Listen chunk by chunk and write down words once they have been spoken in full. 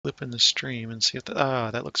Flip in the stream and see if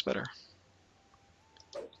that looks better.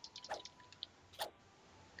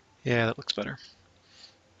 Yeah, that looks better.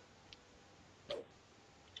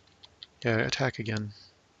 Yeah, attack again.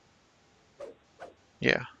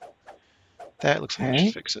 Yeah. That looks like it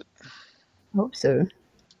should fix it. Hope so.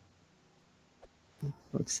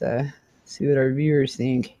 Let's see what our viewers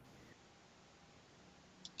think.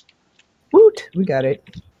 Woot! We got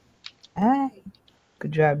it. Hi.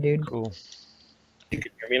 Good job, dude. Cool. You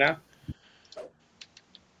can hear me now?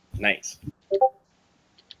 Nice.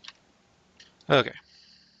 Okay.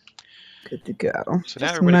 Good to go. So Just now a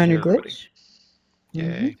everybody minor can hear glitch.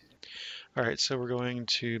 everybody. Yay. Alright, so we're going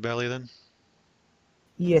to Belly then?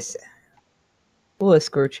 Yes. We'll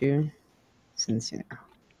escort you, since, you know,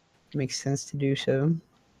 it makes sense to do so,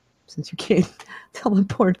 since you can't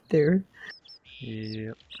teleport there.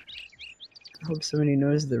 Yep. I hope somebody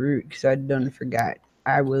knows the route, because I done forgot.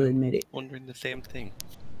 I will admit it. Wondering the same thing.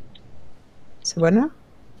 So what now?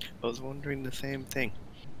 I was wondering the same thing.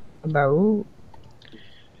 About...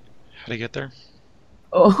 How to get there?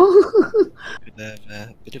 Oh! Could have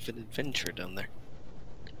a bit of an adventure down there.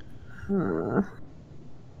 Huh.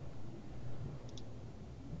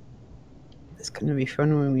 It's gonna be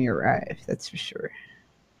fun when we arrive, that's for sure.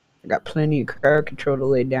 I got plenty of crowd control to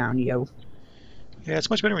lay down, yo. Yeah,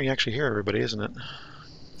 it's much better when you actually hear everybody, isn't it?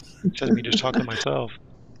 Instead of me just talking to myself.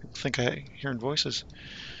 I think I hearing voices.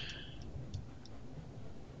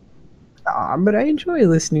 Aw, but I enjoy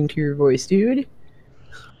listening to your voice, dude.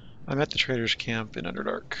 I'm at the trader's camp in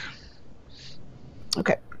Underdark.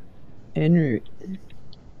 Okay. En route.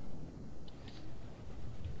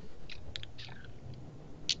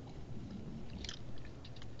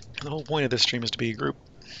 The whole point of this stream is to be a group.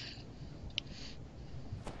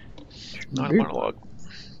 Not a monologue.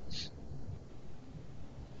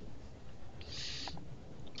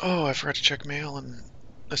 Oh, I forgot to check mail and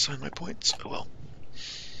assign my points. Oh well.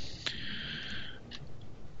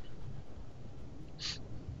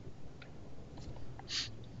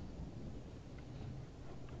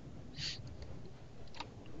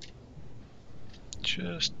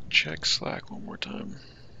 Just check Slack one more time.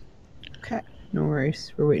 Okay, no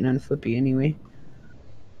worries. We're waiting on Flippy anyway.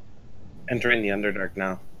 Entering the Underdark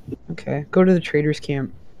now. Okay, go to the trader's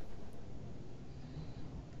camp.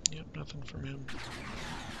 Yep, nothing from him.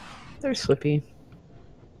 There's Flippy.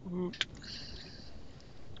 Woot.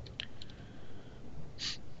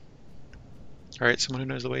 Alright, someone who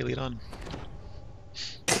knows the way, lead on.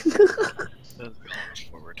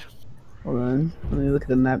 Forward. Hold on, let me look at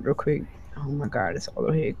the map real quick. Oh my god, it's all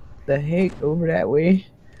the heck over that way.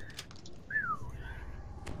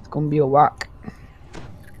 It's gonna be a walk.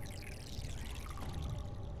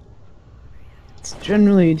 It's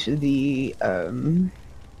generally to the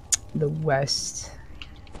west,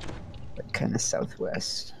 like kind of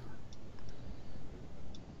southwest.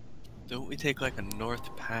 Don't we take like a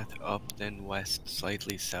north path up, then west,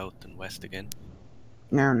 slightly south, and west again?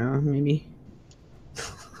 I don't know, maybe.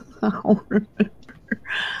 I don't remember.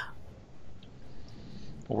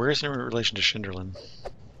 Well, where is it in relation to Shinderland?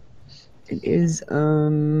 It is,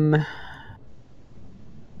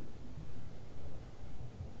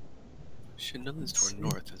 Shindelin's toward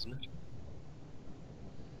north, isn't it?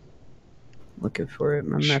 looking for it.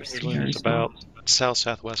 My map's Shinderland is about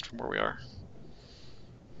south-southwest from where we are.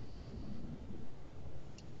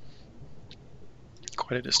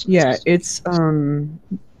 Quite a distance. Yeah, it's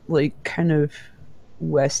like kind of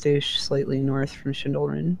westish, slightly north from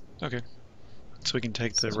Shindelrin. Okay. So we can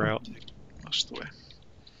take the route most of the way.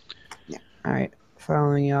 Yeah. Alright,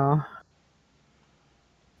 following y'all.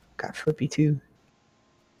 Got Flippy too.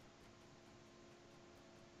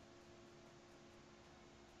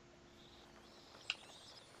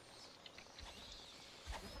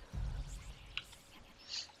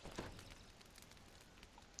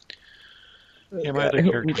 Yeah, my other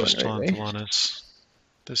characters are still on Thelanis.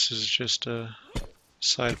 This is just a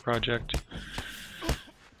side project.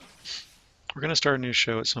 We're going to start a new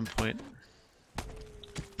show at some point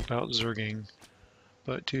about Zerging,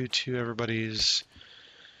 but due to everybody's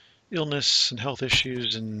illness and health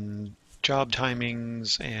issues and job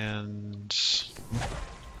timings and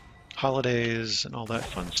holidays and all that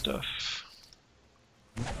fun stuff.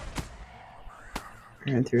 I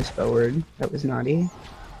ran through a spell word. That was naughty.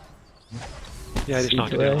 Yeah, I just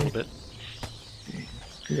knocked it down a little bit.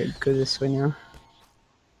 Good, go this way now.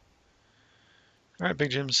 Alright, Big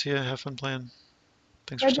Jim, see ya. Have fun playing.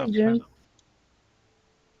 Thanks for Bye, stopping Big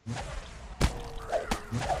by.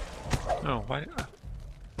 Oh, why?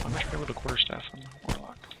 I'm not sure with a quarterstaff on the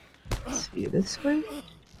Warlock. See this way?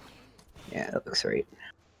 Yeah, that looks right.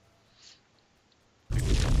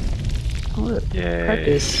 Oh, look. Yay!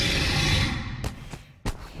 Practice.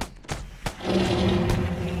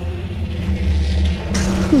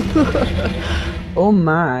 Oh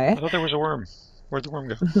my. I thought there was a worm. Where'd the worm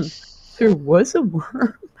go? There was a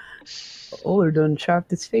worm. Oler done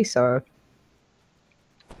chopped its face off.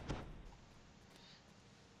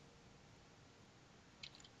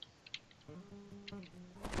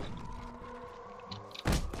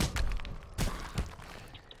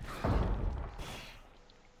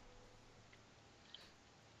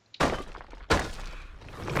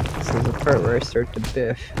 This is the part where I start to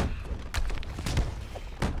biff.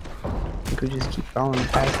 I think we just keep following the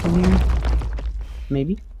path from here.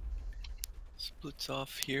 Maybe. Splits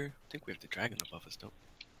off here. I think we have the dragon above us, don't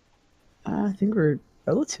I think we're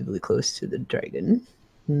relatively close to the dragon.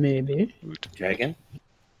 Maybe. Dragon?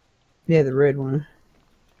 Yeah, the red one.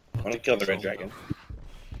 I want to kill the red dragon.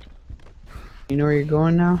 You know where you're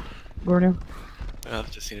going now, Gordo? we?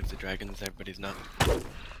 I've just seen if the dragon's there, but he's not.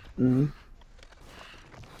 Mm.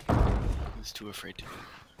 He's too afraid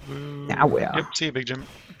to. Now we are. Yep, see you, Big Jim.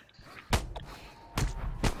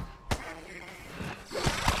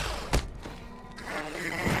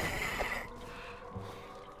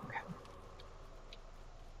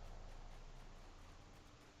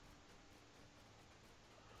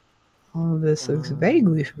 All of this looks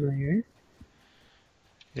vaguely familiar.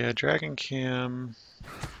 Yeah, Dragon Cam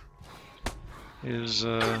is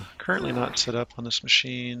currently not set up on this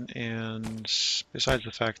machine, and besides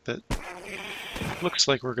the fact that it looks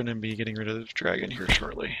like we're going to be getting rid of the dragon here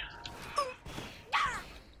shortly.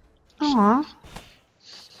 Aww.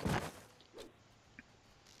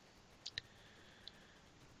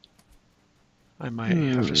 I might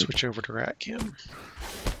have to switch over to Rat Cam.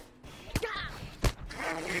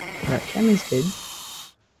 That cam is good.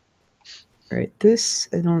 Right, this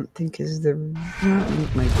I don't think is the. No,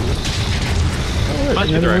 it might be. Oh, look, Might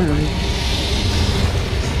be the another right one.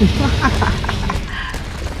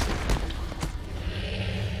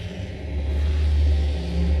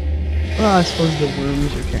 Well, I suppose the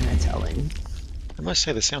worms are kind of telling. I must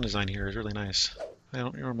say the sound design here is really nice. I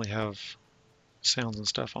don't normally have sounds and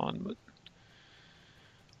stuff on, but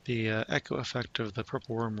the echo effect of the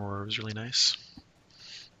purple worm roar was really nice.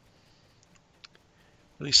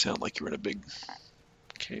 Really sound like you're in a big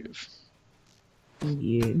cave.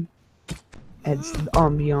 Yeah. Adds to the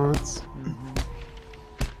ambiance.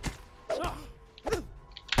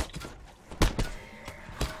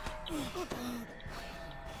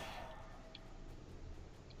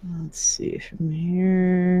 Let's see from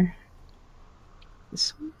here.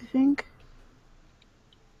 This one, I think.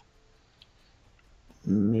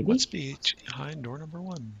 Maybe. What's behind door number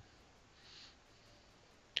 1?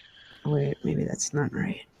 Wait, maybe that's not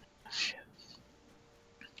right. Shit.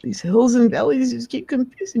 These hills and valleys just keep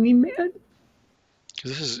confusing me, man.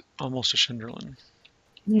 Because this is almost a Shinderlin.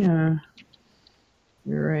 Yeah.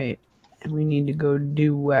 You're right. And we need to go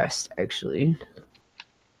due west, actually.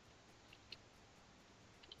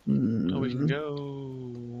 Oh, we can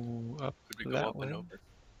go up Could we go that up way. and over?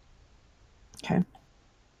 Okay.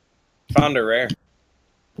 Found a rare.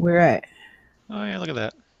 Where at? Oh yeah, look at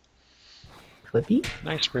that. Flippy?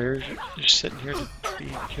 Nice rares just sitting here to be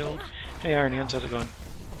killed. Hey Iron Hands, how's it going?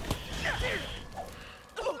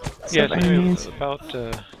 What's Yeah, up, so Iron anyway, Hands?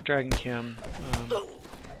 about Dragon Cam.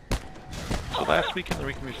 So last weekend, the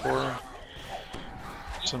weekend before,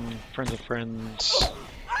 some friends of friends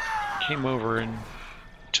came over and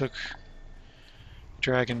took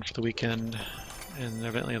Dragon for the weekend, and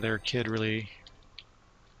evidently their kid really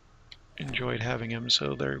enjoyed having him,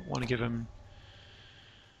 so they want to give him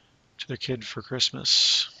to their kid for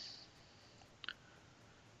Christmas.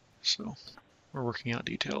 So we're working out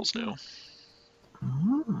details now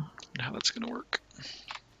Oh. and how that's going to work.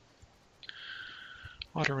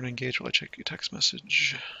 Auto and engage while I check your text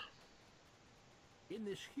message. In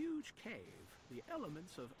this huge cave, the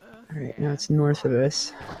elements of earth Alright, now it's north of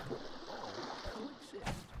us. coexist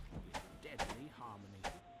with deadly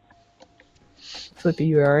harmony. Flippy,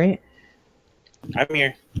 you alright? I'm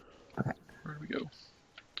here. Where do we go?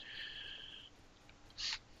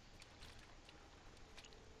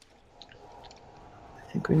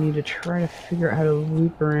 I think we need to try to figure out how to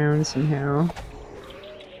loop around somehow.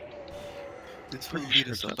 This would lead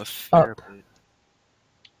us up a Up. fair bit.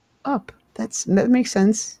 Up. That makes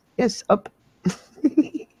sense. Yes, up.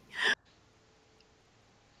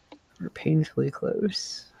 We're painfully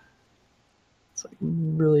close. It's like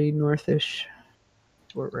really northish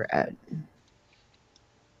where we're at.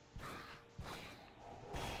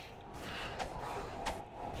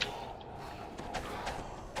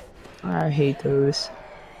 I hate those.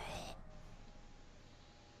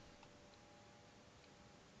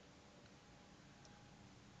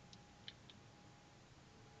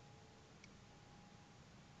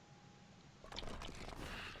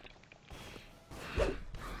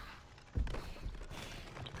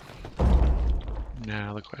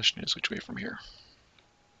 Now the question is which way from here?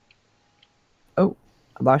 Oh,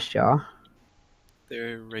 I lost y'all.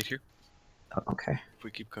 They're right here. Oh, okay. If we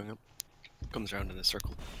keep going up, comes around in a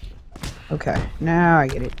circle. Okay, now I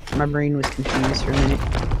get it. My brain was confused for a minute.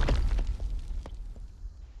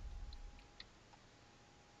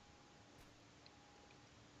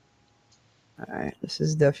 Alright, this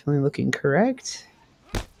is definitely looking correct.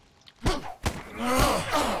 Both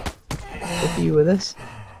of you with us?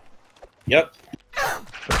 Yep.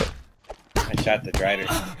 I shot the drider.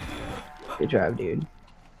 Good job, dude.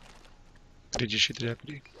 Did you shoot the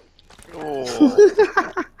deputy? Oh,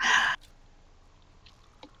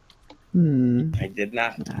 I did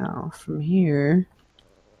not. Now, from here...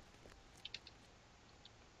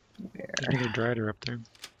 Where? There's another drider up there.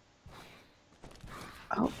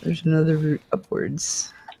 Oh, there's another route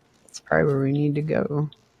upwards. That's probably where we need to go.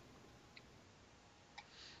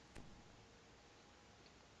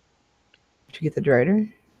 Did you get the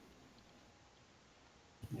drider?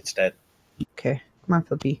 It's dead. Okay, come on,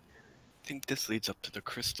 Flippy. I think this leads up to the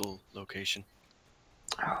crystal location.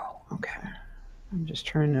 Oh, okay. I'm just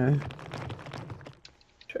trying to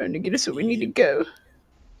get us where we need to go.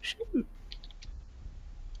 Shoot.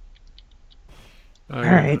 Oh, All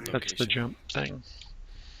yeah, right. that's the jump thing.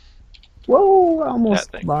 Whoa, I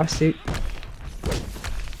almost That thing. lost it.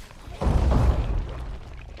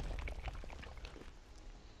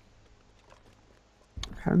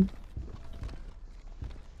 Okay.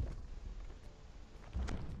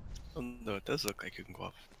 Although it does look like you can go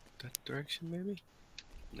off that direction, maybe?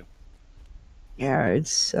 Yeah,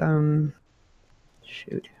 it's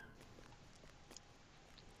shoot.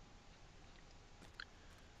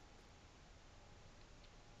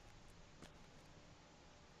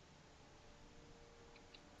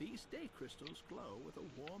 These day crystals glow with a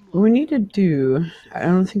warm What we light. need to do, I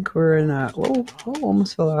don't think we're in a whoa,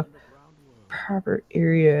 almost fell off. Proper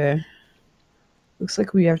area. Looks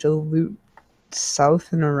like we have to loot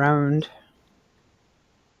south and around.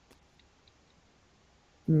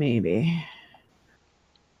 Maybe.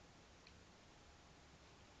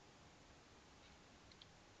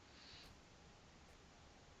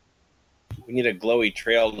 We need a glowy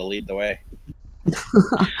trail to lead the way.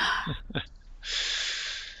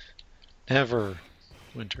 Never.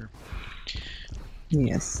 Winter.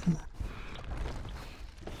 Yes.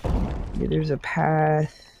 Yeah, there's a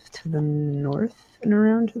path to the north and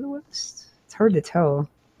around to the west. It's hard to tell.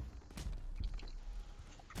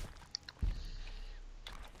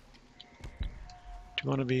 Do you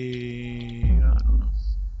want to be... I don't know.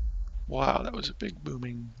 Wow, that was a big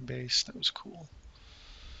booming base. That was cool.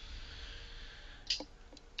 Do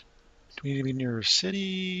we need to be near a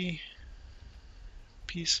city?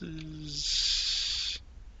 Pieces?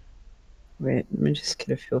 Wait, let me just get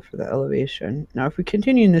a feel for the elevation. Now, if we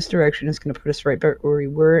continue in this direction, it's going to put us right back where we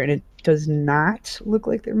were, and it does not look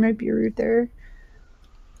like there might be a route there.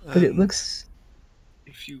 But it looks...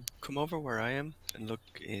 If you come over where I am and look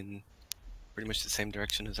in pretty much the same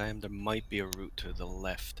direction as I am, there might be a route to the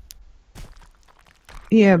left.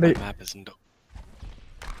 Yeah, My but... map isn't up.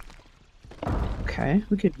 Okay,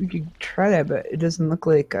 we could try that, but it doesn't look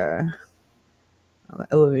like, the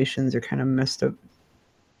elevations are kind of messed up.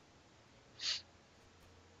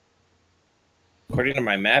 According to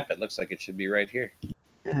my map, it looks like it should be right here.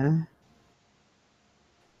 Yeah.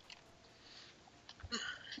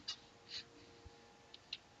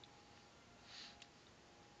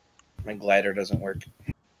 My glider doesn't work.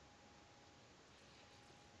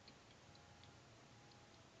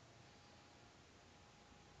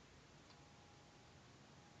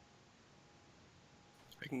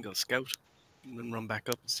 I can go scout and then run back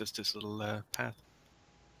up. It's just this little path.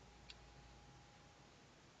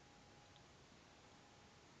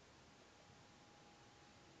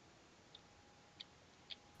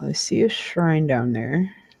 I see a shrine down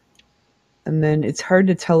there. And then it's hard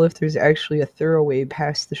to tell if there's actually a thorough way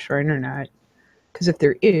past the shrine or not. Because if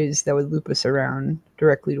there is, that would loop us around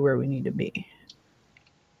directly to where we need to be.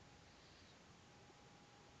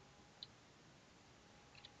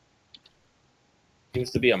 Seems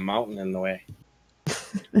to be a mountain in the way.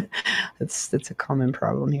 That's a common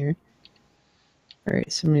problem here.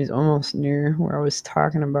 Alright, somebody's almost near where I was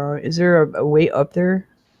talking about. Is there a way up there,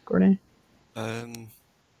 Gordon?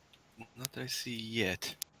 Not that I see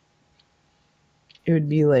yet. It would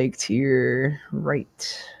be like to your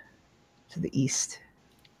right, to the east.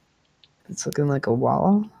 It's looking like a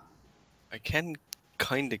wall. I can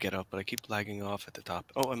kind of get up, but I keep lagging off at the top.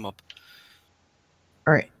 Oh, I'm up.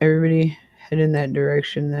 Alright, everybody head in that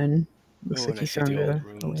direction then. Looks Oh, like and I you see found the old a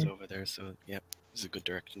ruins way. over there, so yeah, this is a good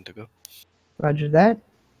direction to go. Roger that.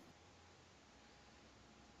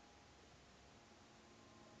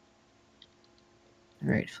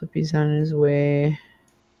 Alright, Flippy's on his way.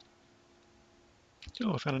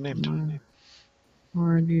 Oh, I found a name.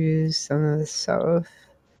 Morgues down to the south.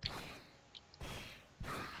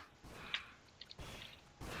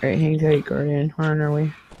 Alright, hang tight, Gordon. We're on our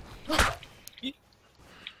way.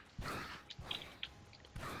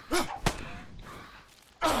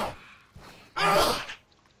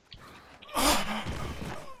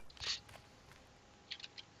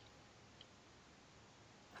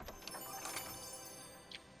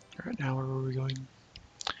 Alright, now where are we going?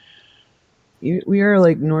 We are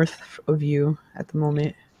like north of you at the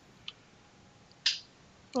moment.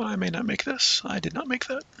 Oh, I may not make this. I did not make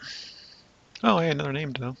that. Oh, I had another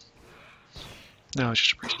name though. No, it's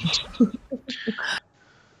just a priest.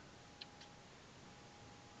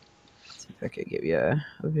 See if I could give you a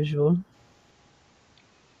visual.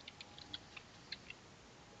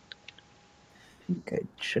 I think I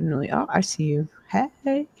shouldn't really. Oh, I see you. Hey.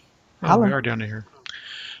 Oh, Holla. we are down here.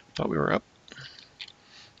 Thought we were up.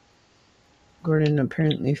 Gordon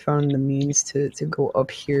apparently found the means to go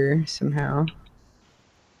up here somehow.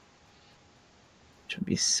 Which would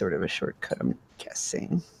be sort of a shortcut, I'm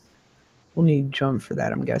guessing. We'll need jump for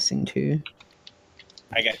that, I'm guessing, too.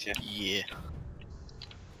 I got you. Yeah.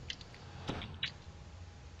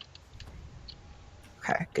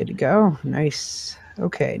 Okay, good to go. Nice.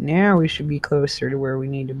 Okay, now we should be closer to where we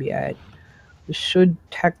need to be at. We should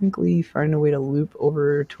technically find a way to loop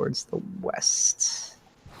over towards the west.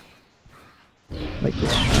 Like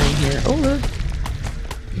this shrine here. Oh, look.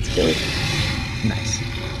 Let's go. Nice.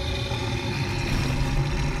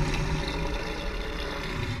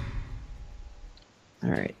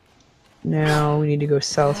 Alright. Now we need to go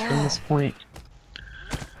south from this point.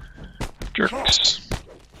 Jerks.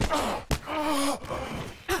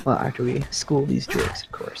 Well, after we school these jerks,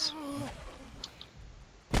 of course.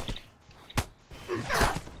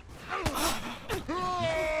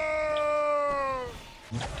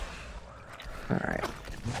 Alright.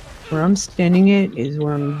 Where I'm standing it is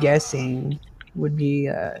where I'm guessing would be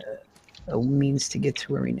a means to get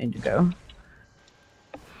to where we need to go.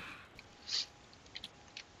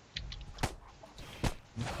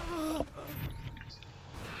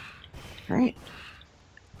 Alright.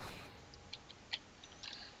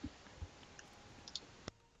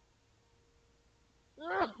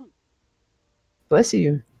 Bless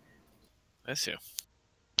you. Bless you.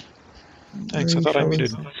 Thanks, I thought I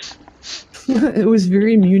muted. It was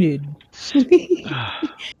very muted.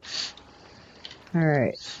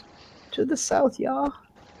 Alright. To the south, y'all.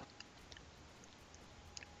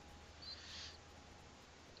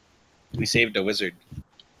 We saved a wizard.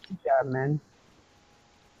 Good job, man.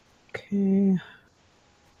 Okay.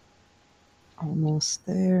 Almost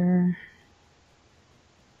there.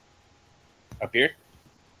 Up here?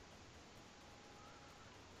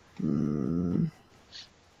 Hmm.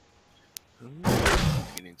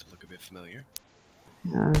 Beginning to look a bit familiar.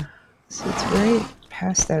 Yeah. So it's right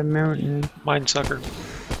past that mountain. Mine sucker.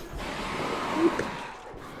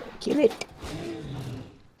 Get it.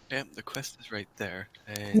 Yeah, the quest is right there,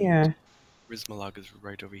 and Yeah. Rizmalog is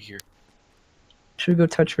right over here. Should we go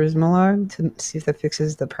touch Rizmalog to see if that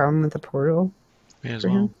fixes the problem with the portal? May as For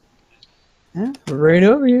well. him? Yeah, right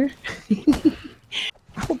over here.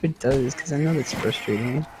 I hope it does, because I know that's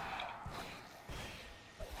frustrating.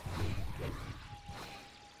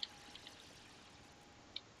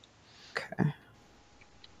 Okay.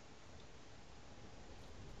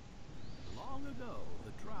 Long ago,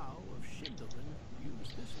 the Drow of Shindelin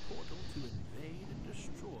used this portal to invade and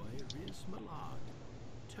destroy Rizmalad,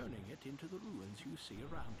 turning it into the ruins you see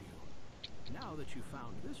around you. Now that you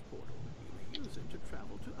found this portal, you may use it to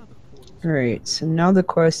travel to other portals. Alright, so now the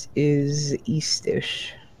quest is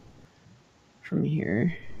eastish from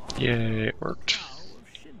here. Yay, it worked.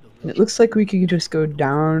 And it looks like we could just go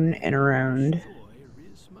down and around.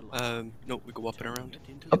 No, we go up and around.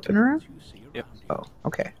 Up and around? Yep. Oh,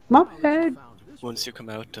 okay. My bad. Once you come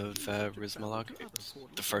out of Rizmalog, it's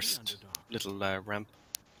the first little ramp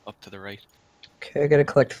up to the right. Okay, I gotta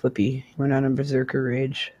collect Flippy. He went on a berserker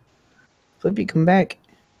rage. Flippy, come back.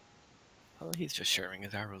 Oh, he's just sharing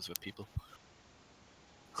his arrows with people.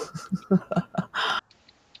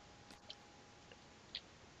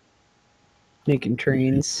 Making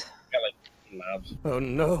trains. Mobs. Oh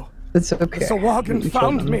no, That's okay. the Sawagan We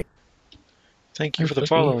found killed him. me. Thank you Hi, for the Flippy.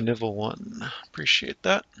 follow, Nivell1. Appreciate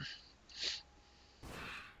that.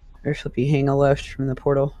 There's Flippy, hang a left from the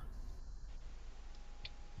portal.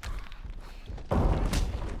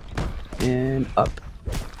 And up.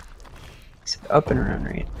 So up and around,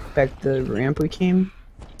 right? Back the ramp we came?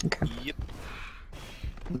 Okay, Yep.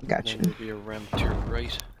 gotcha. Then there'll be a ramp to your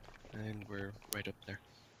right, and we're right up there.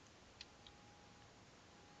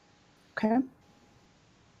 Okay.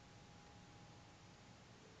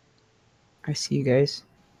 I see you guys.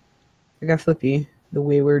 I got Flippy, the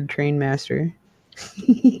wayward train master.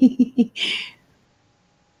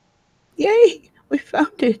 Yay! We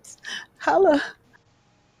found it! Holla!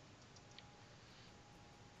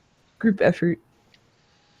 Group effort.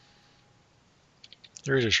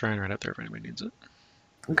 There is a shrine right up there if anybody needs it.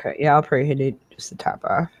 Okay, yeah, I'll probably hit it just to top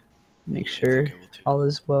off. Make I sure think I will too. all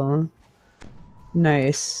is well.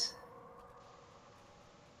 Nice.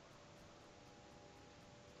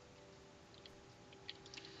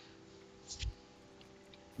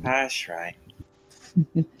 Ah, shrine.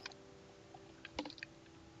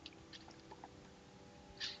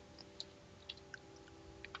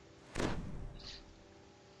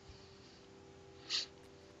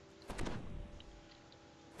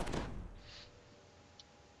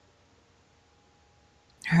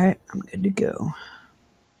 Alright, I'm good to go.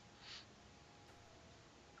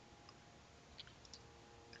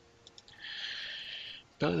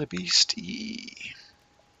 Belly the beastie.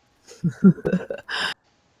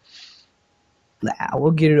 Nah,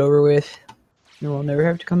 we'll get it over with. And we'll never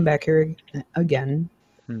have to come back here again.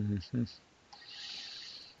 Mm-hmm.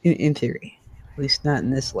 In theory. At least not in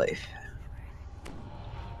this life.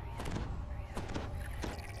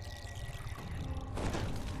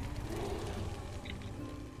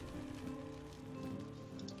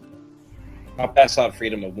 I'll pass out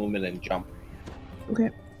freedom of movement and jump. Okay.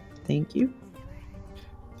 Thank you.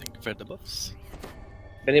 Thank you for the buffs.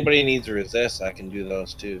 If anybody needs a resist, I can do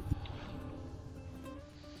those too.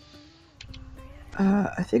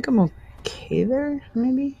 I think I'm okay there,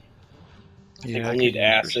 maybe? I think Yeah, we'll I need could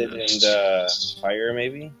use acid resist. and fire,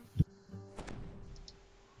 maybe.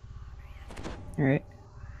 Alright.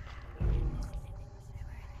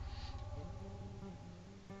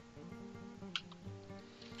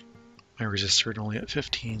 My resists are only at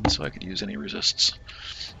 15, so I could use any resists.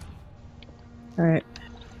 Alright.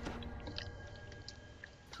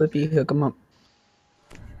 Flippy, hook him up.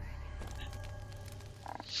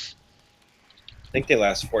 I think they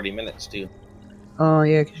last 40 minutes too. Oh,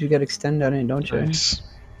 yeah, because you got extend on it, don't you? Nice.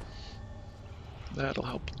 That'll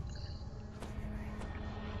help.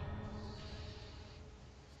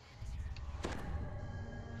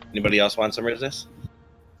 Anybody else want some resist?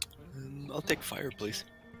 I'll take fire, please.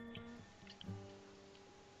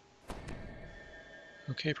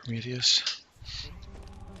 Okay, Prometheus.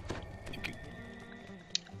 Thank you.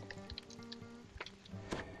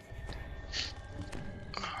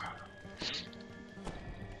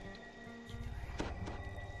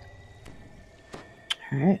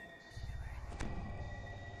 Alright.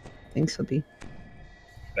 Thanks, Flippy.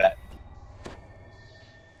 Bet.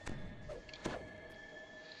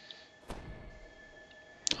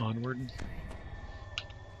 Onward.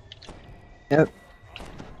 Yep.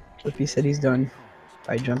 Flippy said he's done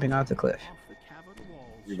by jumping off the cliff. Off the cavern walls,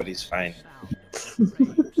 Everybody's fine. sound of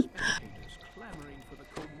enraged spectators clamoring for the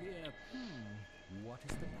Khmer. What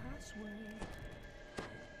is the password?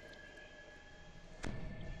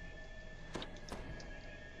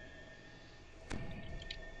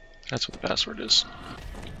 That's what the password is.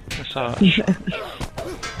 Massage.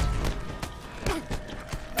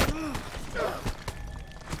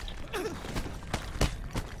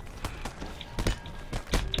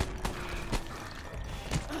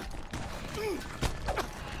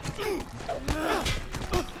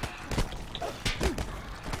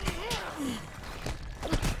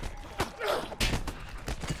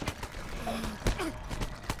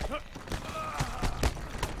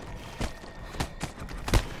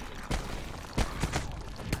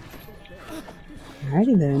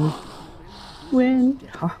 Alrighty then. Win.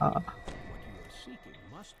 Haha. What you are seeking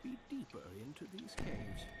must be deeper into these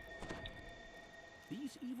caves.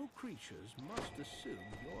 These evil creatures must assume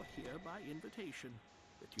you're here by invitation,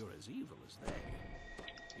 that you're as evil as they.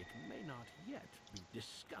 It may not yet be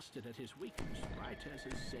disgusted at his weakness. Rites has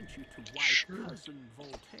sent you to wipe Sure. cousin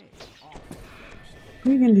Voltaire off the face of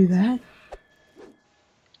We can do that.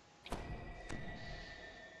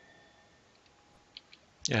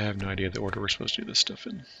 Yeah, I have no idea the order we're supposed to do this stuff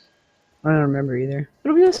in. I don't remember either.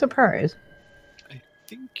 It'll be a surprise. I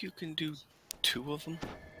think you can do 2 of them.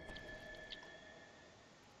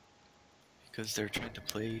 Because they're trying to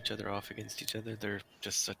play each other off against each other. They're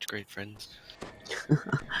just such great friends. The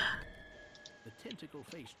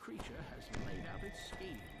tentacle-faced creature has laid out its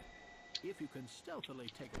scheme. If you can stealthily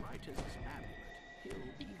take Ritus' amulet, he'll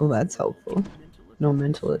be... Well, that's helpful. No attacks.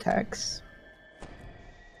 mental attacks.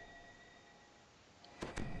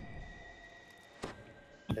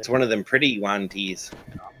 It's one of them pretty Yuan teas.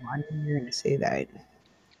 I knew you were gonna say that.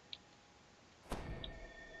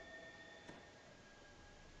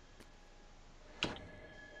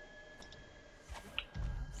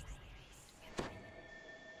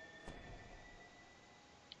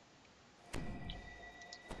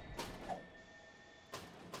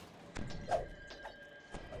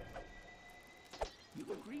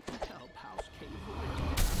 free to help House Cave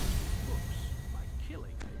books by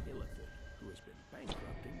killing the Illithid, who has been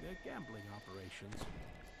bankrupting their gambling operations.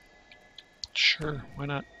 Sure, why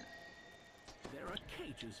not? There are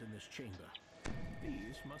cages in this chamber.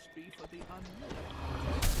 These must be for the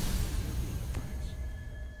unwilling.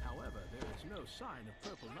 However, there is no sign of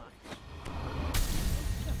purple knights.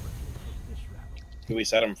 Separately from this rabble. Do we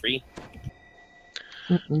set him free?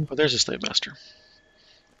 Mm-mm. Oh, there's a slave master.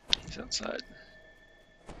 He's outside.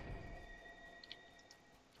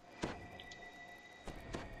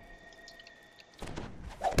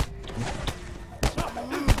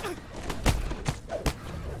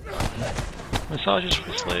 Massages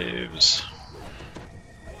for slaves.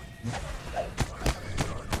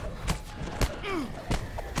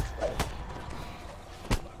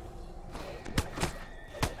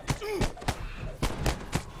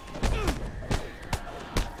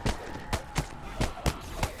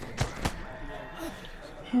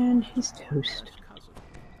 And he's toast.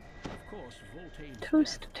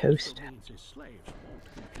 Toast, toast.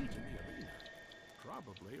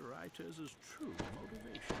 Probably Rytez's true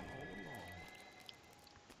motivation all along.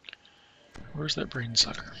 Where's that brain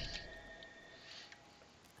sucker?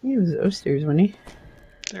 He was upstairs, wasn't he?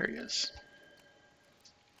 There he is.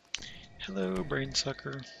 Hello, brain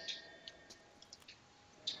sucker.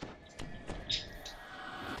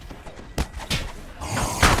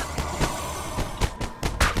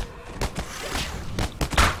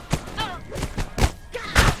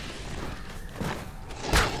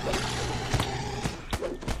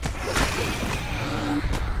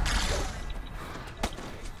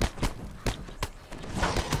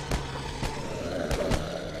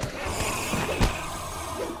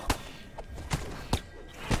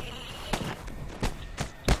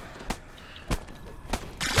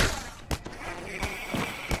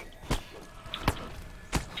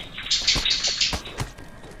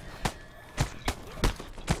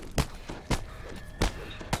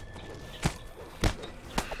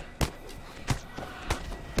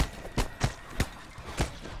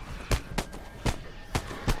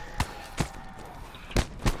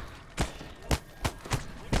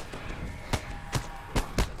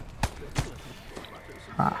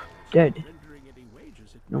 Ah, dead.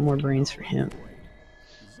 No more brains for him.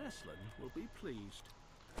 Zeslin will be pleased.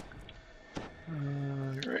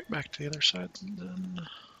 Right back to the other side then.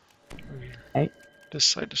 Hey. This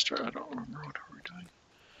side to start. I don't remember what we were doing.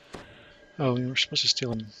 Oh, we were supposed to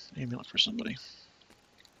steal an amulet for somebody.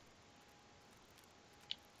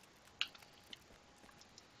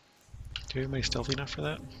 Do you have anybody stealthy enough for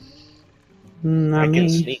that? Not I can me.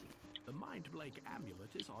 sneak. The Mind Blank amulet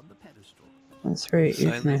is on the pedestal. That's right.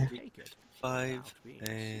 You're Silent gonna... 5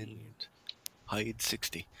 and hide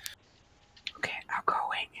 60. Okay, I'll go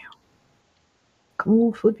away now. Come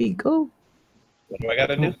on, Flippy, go. What do I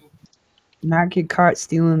gotta do? Not get caught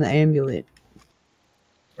stealing the amulet.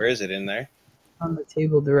 Where is it in there? On the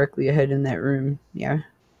table directly ahead in that room. Yeah.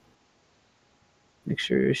 Make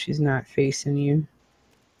sure she's not facing you.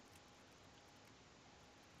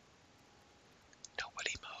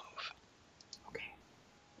 Nobody move. Okay.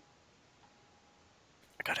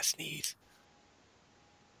 I gotta sneeze.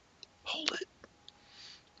 Hold it.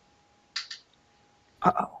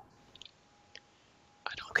 Uh-oh.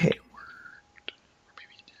 I don't Okay. think it worked. Or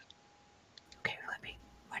maybe it did. Okay, Flippy.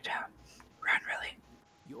 Watch out. Run, really.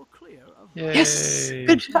 You're clear of Yay. Yes!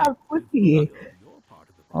 Good job, Flippy.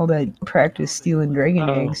 All that practice stealing dragon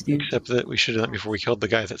eggs, dude. Except that we should have done it before we killed the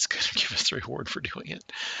guy that's going to give us the reward for doing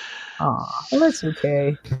it. Aw, well, that's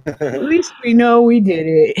okay. At least we know we did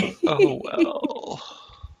it. Oh, well.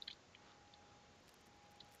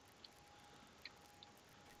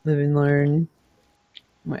 Live and learn.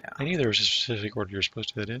 Well, I knew there was a specific order you're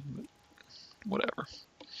supposed to do that in, but whatever.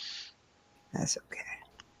 that's okay.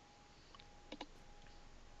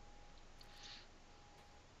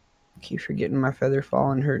 Keep forgetting my feather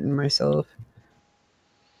fall and hurting myself.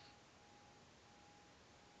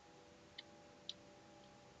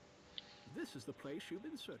 This is the place you've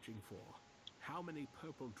been searching for. How many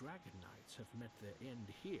purple dragon knights have met their end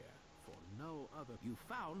here for no other? You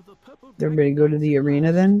found the purple. Did everybody go to the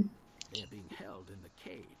arena then? They're being held in the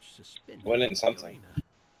cage, suspended. Went in the something. arena.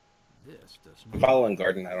 This does I'm not. following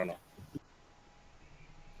Garden, I don't know.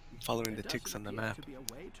 Following the There ticks on doesn't the appear map. to be a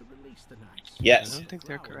way to release the knights. I Yes. don't think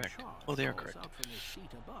they're correct. Oh, they are correct. Out from his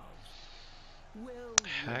seat above. Well,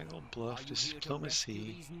 Haggle, bluff, are you here to rescue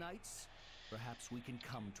diplomacy. these knights? Perhaps we can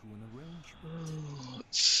come to an arrangement.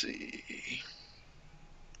 Let's see.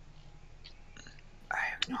 I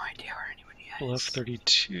have no idea where anybody is. Bluff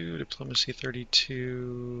 32, diplomacy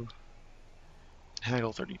 32,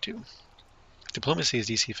 haggle 32. Diplomacy is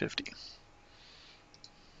DC 50.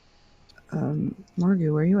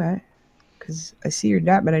 Margu, where you at? Because I see your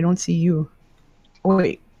dot, but I don't see you. Oh,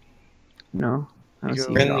 wait. No, I don't You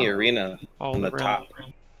see We're you in at the all. arena all on the around top.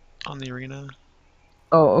 on the arena.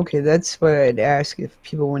 Oh, okay, that's what I'd ask if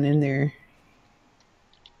people went in there.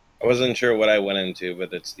 I wasn't sure what I went into,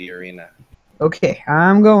 but it's the arena. Okay,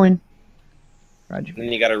 I'm going. Roger.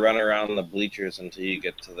 Then you got to run around the bleachers until you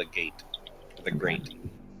get to the gate, or the Okay. grate.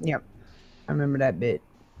 Yep, I remember that bit.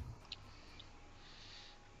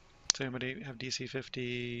 Does anybody have DC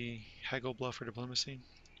 50 haggle, bluff, or diplomacy?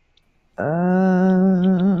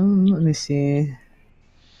 Let me see.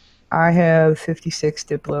 I have 56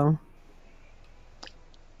 Diplo.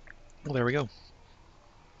 Well, there we go.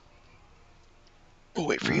 We'll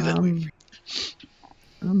wait for you then.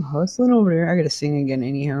 I'm hustling over there. I gotta sing again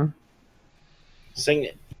anyhow. Sing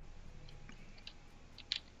it.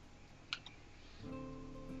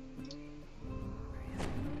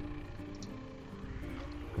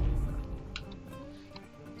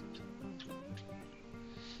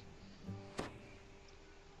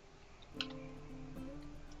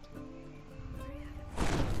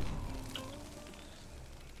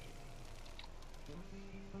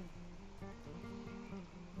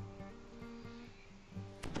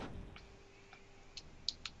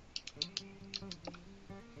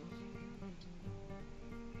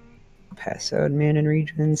 Pass out Man and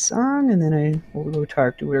Region's song, and then I will go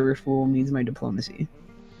talk to whatever fool needs my diplomacy.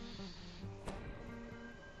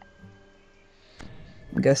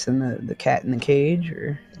 I'm guessing the cat in the cage,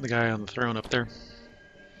 or... The guy on the throne up there.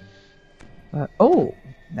 Oh,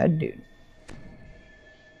 that dude.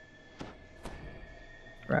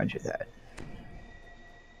 Roger that.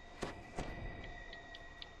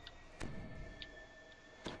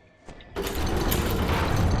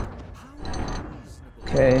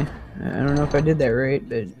 Okay, I don't know if I did that right,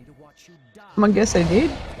 but I'm gonna guess I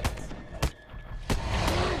did.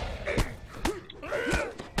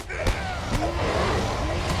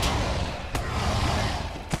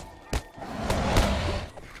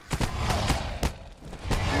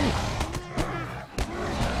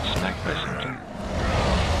 Snacked by something.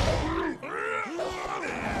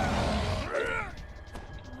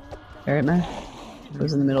 Alright, man. I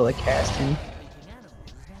was in the middle of casting.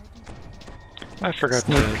 I forgot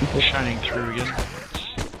the shining through again.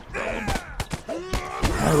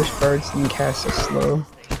 I wish bards didn't cast so slow.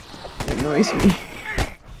 It annoys me.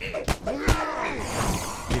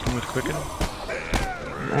 Even with Quicken.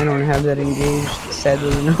 I don't have that engaged,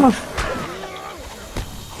 sadly enough.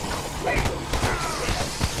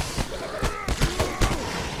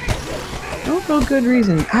 No real good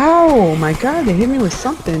reason. Ow! My god, they hit me with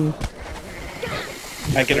something.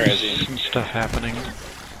 I can res you. Some stuff happening.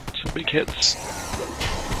 Some big hits.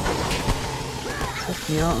 Took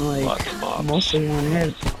me out in like Lots of mobs. mostly one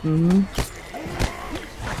hit.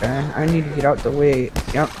 Okay, I need to get out the way.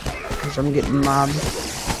 Yep, because I'm getting mobbed.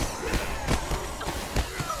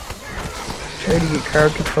 Tried to get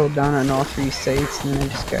crowd control down on all 3 sites, and then I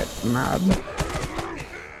just got mobbed.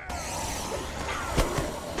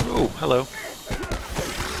 Oh, hello.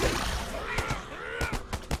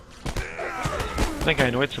 I think I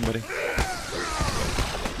annoyed somebody.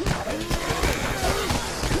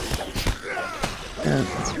 Yeah,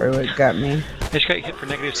 that's probably what got me. I just got hit for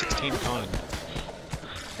negative 16 con.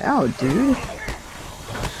 Ow, dude.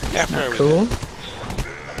 After I Not was cool. hit.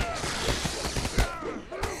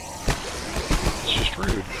 It's just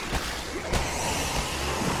rude.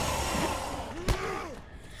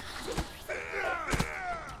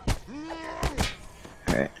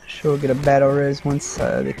 Alright, sure we'll get a battle res once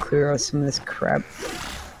they clear out some of this crap.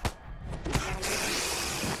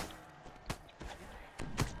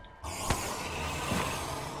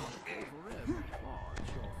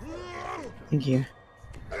 Thank you.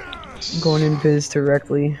 I'm going in biz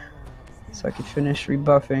directly so I can finish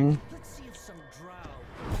rebuffing. Let's see if some drow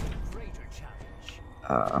with greater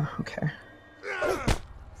challenge. Okay.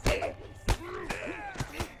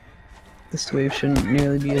 This wave shouldn't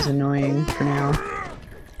nearly be as annoying for now.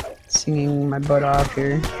 Singing my butt off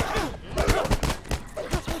here.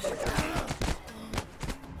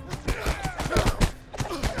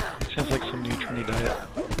 Sounds like some new Trinity diet.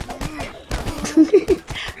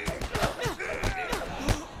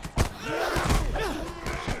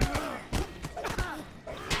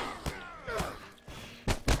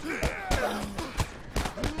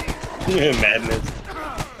 Madness.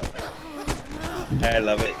 I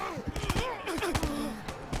love it.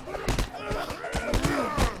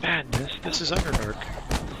 Madness, this is Underdark.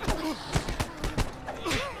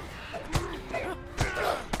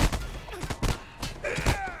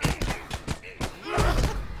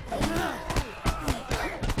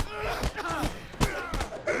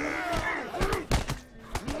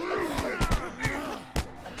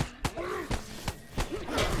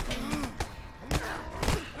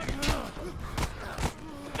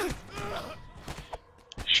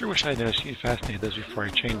 Sure wish I noticed you fascinated those before I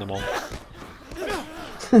chained them all.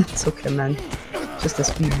 It's okay, man. Just a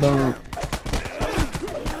speed bump.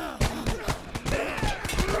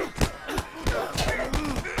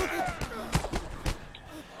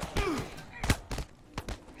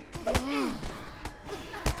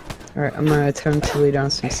 Alright, I'm gonna attempt to lay down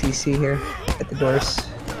some CC here at the doors.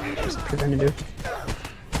 Just preventative.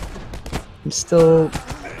 I'm still...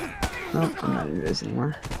 Nope, I'm not into this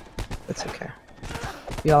anymore. That's okay.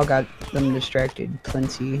 We all got them distracted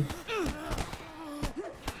plenty.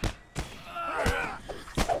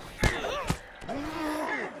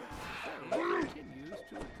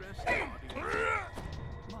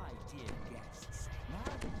 My dear guests, now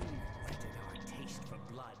that we've whetted our taste for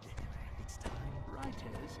blood, it's time.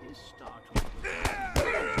 Writers is startled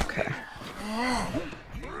with Okay.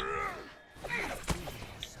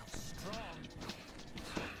 Yourself strong.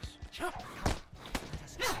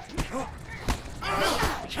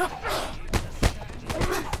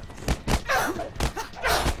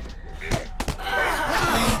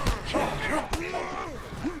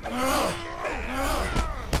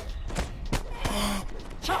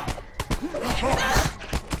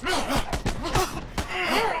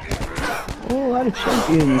 Oh, a lot of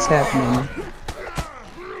champions happening.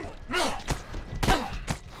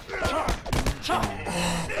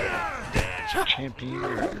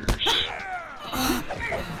 Champions.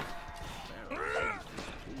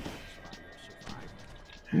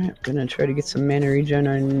 Alright, gonna try to get some mana regen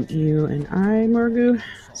on you and I, Morgu,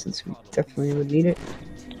 since we definitely would need it.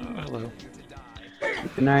 Hello.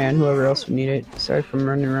 Keep an eye on whoever else would need it. Sorry if I'm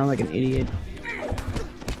running around like an idiot.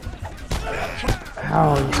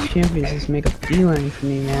 Wow, these champions just make a beeline for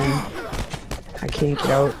me, man. I can't get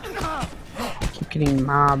out. I keep getting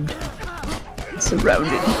mobbed.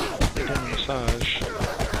 Surrounded. Massage.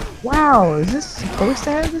 Wow, is this supposed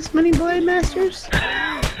to have this many Blade Masters?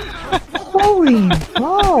 Holy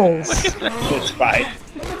balls! It's fine.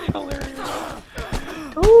 Hilarious.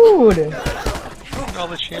 Dude! All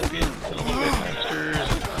the champions and all the Blade Masters.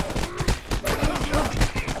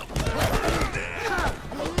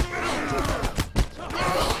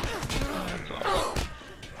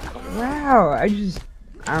 Wow, I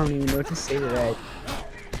don't even know what to say to that.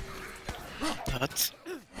 Nuts.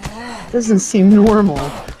 Doesn't seem normal.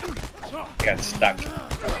 Got stuck.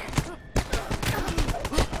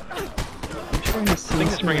 I'm trying to see I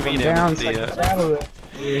think it's bringing me down to the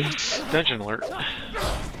dungeon alert.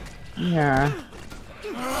 Yeah.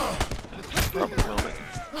 That's the problem at the moment.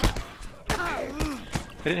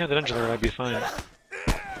 If I didn't have the dungeon alert, I'd be fine.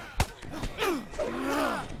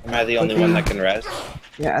 Am I the only one that can rest?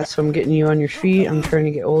 Yeah, so I'm getting you on your feet. I'm trying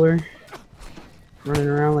to get older. Running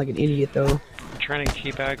around like an idiot though. I'm trying to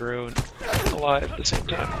keep aggro and alive at the same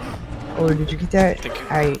time. Older, did you get that? Thank you.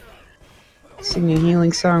 Alright. Sing a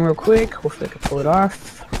healing song real quick. Hopefully I can pull it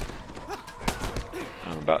off.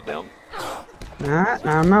 I'm about down. Not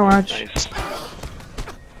on my watch. Nice.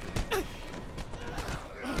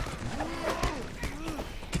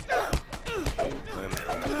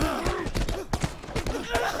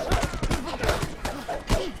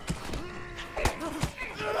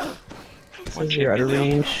 Says you're out of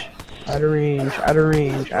range. Out of range. Out of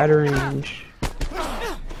range. Out of range.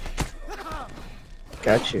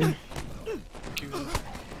 Got you.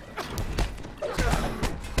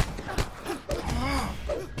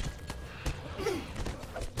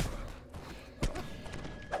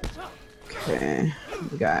 Okay,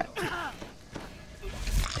 we got.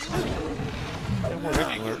 No more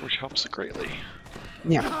dungeon alert, which helps greatly.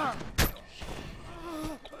 Yeah.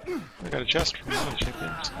 I got a chest from one of the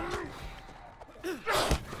champions.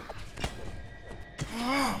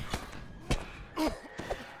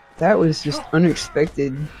 That was just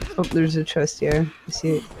unexpected. Oh, there's a chest, yeah. I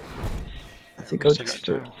see it. I think I'll Looks like I just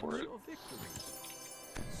got time for it.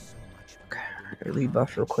 Okay, I gotta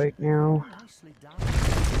rebuff real quick now. Nicely done.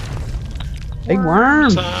 Big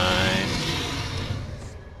worm! Sign.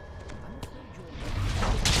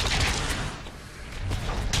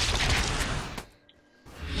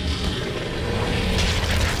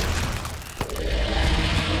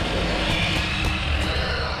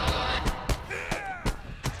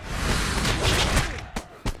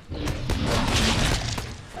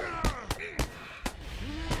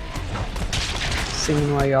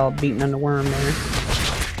 Singing while y'all beating on the worm there.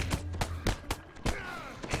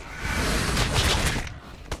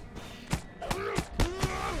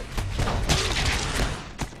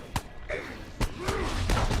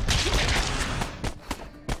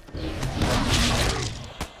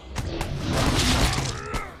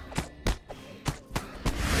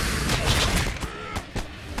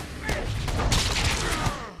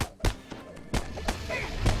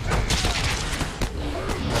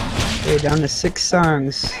 down to 6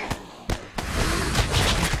 songs.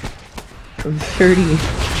 From 30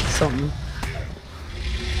 something.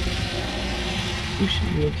 You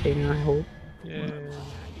should be okay now, I hope. Yeah.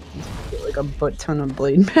 Get like a butt ton of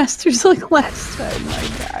Blade Masters like last time, my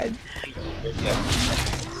god.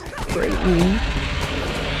 Frightening.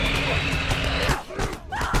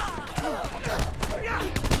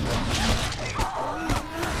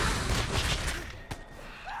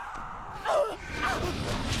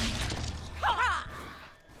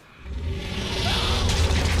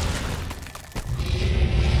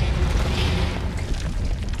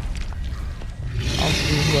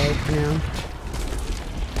 Well for now.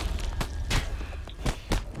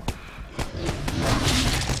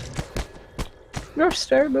 Rough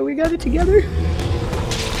start, but we got it together.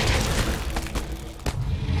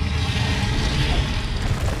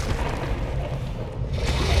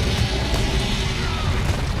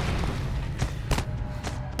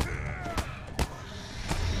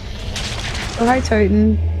 Oh, hi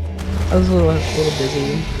Titan. I was a little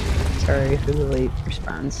busy. Sorry for the late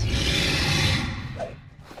response.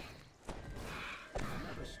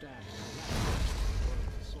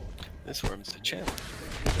 This worm's the champ.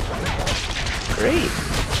 Great.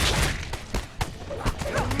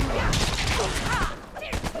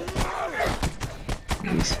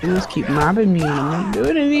 These fools keep mobbing me and I'm not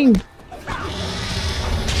doing anything.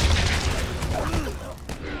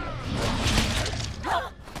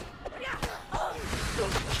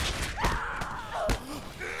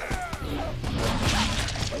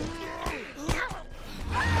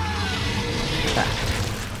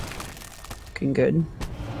 Looking good.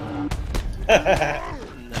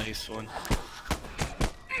 Nice one.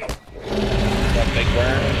 That big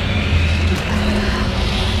worm.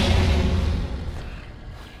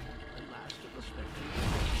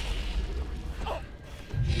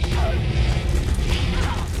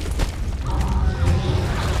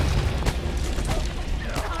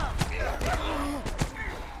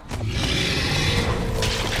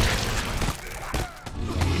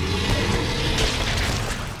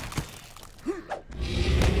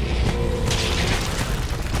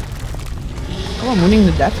 Oh, I'm winning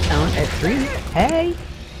the death count at 3. Hey!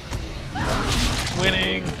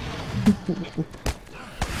 Winning.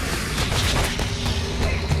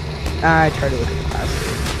 I try to look at the class.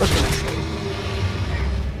 What can I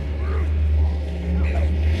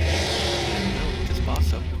This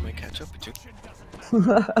boss up might catch up with you.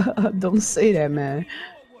 say? Don't say that, man.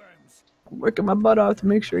 I'm working my butt off to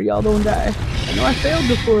make sure y'all don't die. I know I failed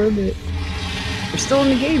before, but we're still in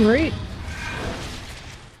the game, right?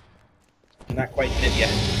 Not quite dead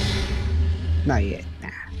yet. Not yet. Nah.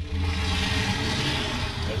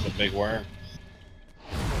 There's a big worm.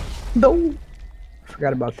 No.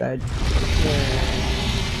 Forgot about that.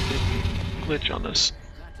 Glitch on this.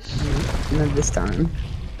 Not this time.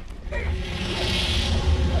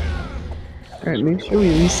 Alright, make sure we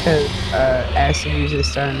at least have acid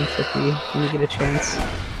resist on 50 when we get a chance.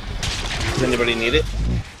 Does anybody need it?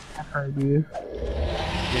 I heard you. I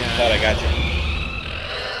thought I got you.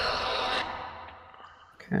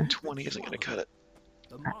 Okay. 20 isn't gonna cut it.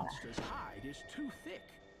 The monster's hide is too thick.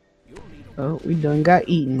 You'll need a Oh, we done got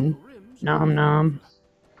eaten. rims, Nom nom.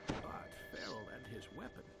 but Ferrell and his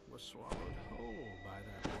weapon was swallowed whole by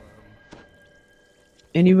that worm.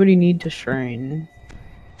 Anybody need to shrine?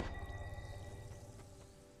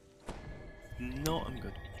 No, I'm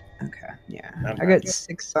good. Okay, yeah. I'm I got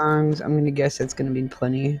 6 songs. I'm gonna guess that's gonna be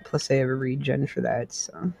plenty. Plus I have a regen for that,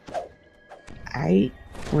 so. Aight,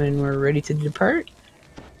 when we're ready to depart.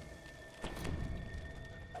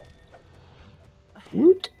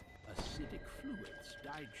 Woot. Acidic fluids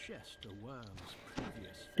digest a worm's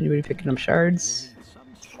previous Anybody picking up shards?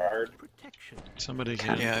 Hard. protection. Somebody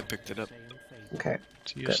can. Yeah, I picked it up. Okay,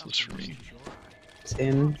 It's useless for me.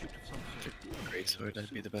 same. Great sword,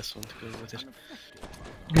 that'd be the best one to go with it.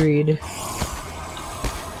 Agreed.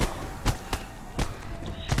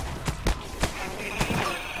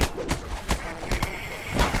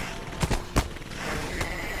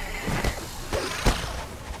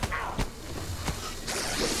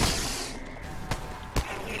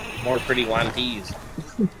 More pretty wanties.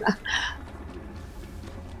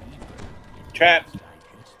 Trap.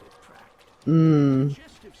 Mmm.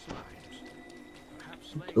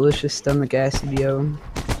 Delicious stomach acid, yo.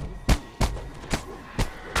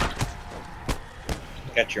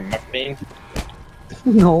 Got your mukbang.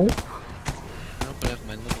 No. No, but I have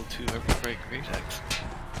my level 2 Everbright Great Axe.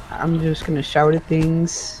 I'm just gonna shout at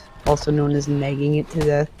things, also known as nagging it to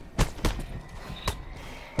death.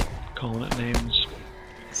 Calling it names.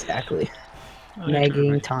 Exactly. Oh, Nagging,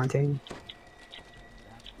 everybody. taunting.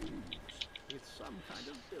 It's some kind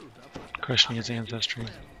of buildup of questioning his ancestry.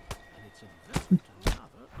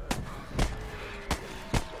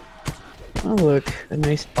 Oh look, a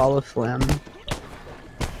nice ball of phlegm.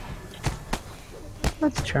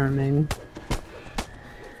 That's charming.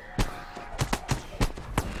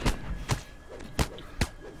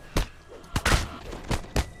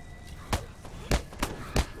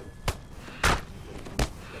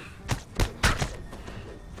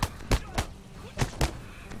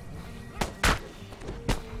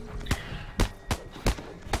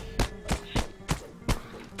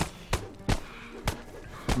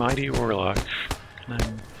 Mighty Warlock. And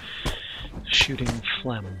I'm shooting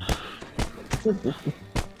phlegm.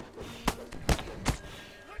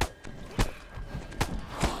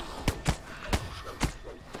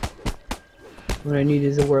 What I need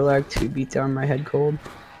is a warlock to beat down my head cold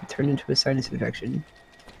and turn into a sinus infection.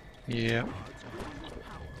 Yeah.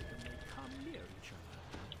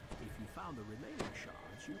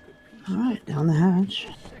 Alright, down the hatch.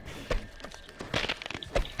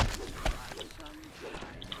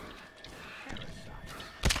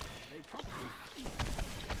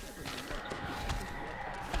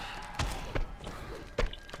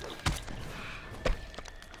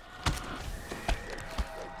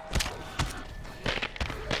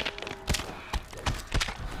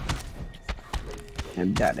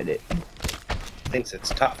 I'm done at it. Thinks it's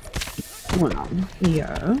tough. Well,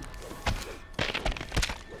 yeah.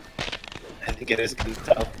 I think it is kind of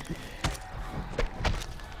tough.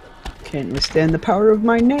 Can't withstand the power of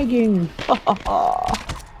my nagging. Ha ha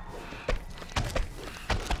ha.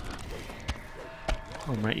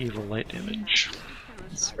 Or my evil light damage.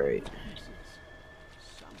 That's right.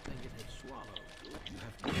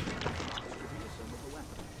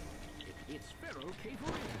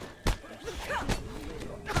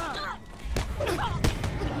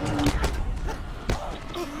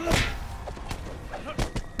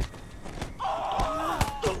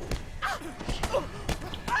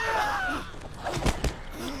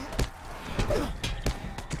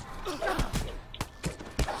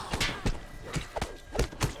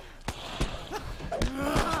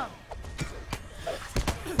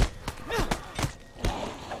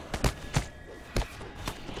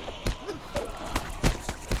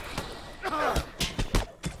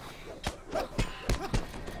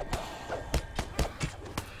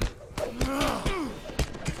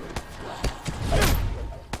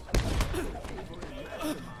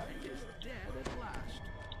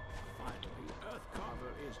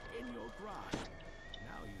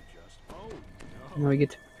 Now we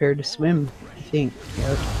get to prepare to swim, I think.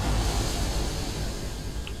 Yep.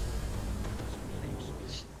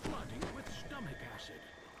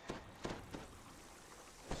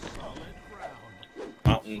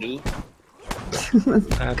 Mountain Dew. That's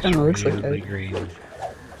Kind of looks like really that. green.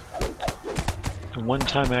 And one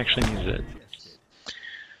time I actually needed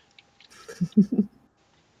it.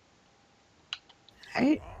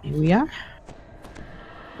 Alright, here we are.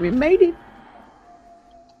 We made it.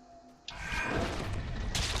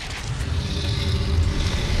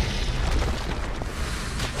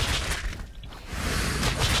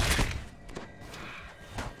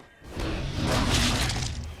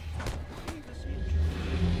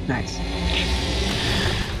 Nice.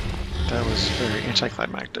 That was very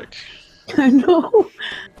anticlimactic. I know.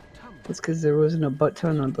 That's because there wasn't a butt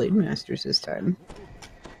ton of Blade Masters this time.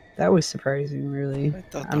 That was surprising, really. I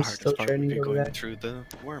thought the I'm hardest still part trying would to be go to going that. through the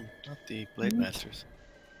worm, not the Blade Masters.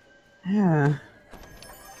 Yeah.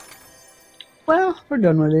 Well, we're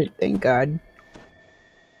done with it, thank God.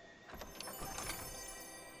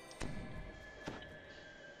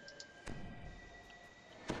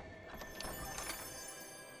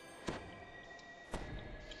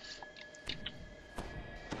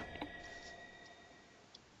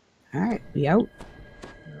 Alright, we out.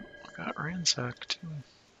 Got ransacked.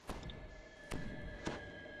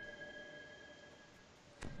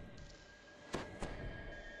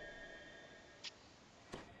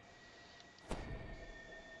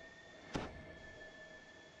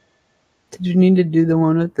 Did you need to do the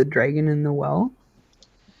one with the dragon in the well?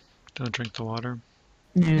 Don't drink the water.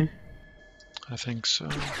 Yeah. I think so.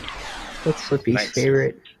 What's Flippy's Nice.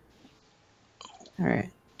 favorite? Alright,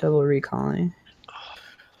 double recalling.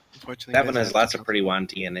 Unfortunately, That one guys, I has have to lots go. of pretty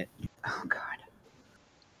wanty in it. Oh God.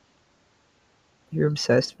 You're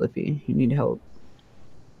obsessed, Flippy. You need help.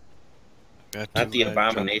 Got Not to, the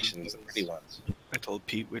drop abominations, the pretty ones. I told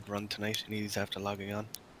Pete we'd run tonight, and he's after logging on.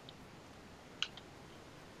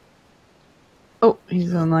 Oh,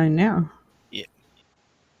 he's online now.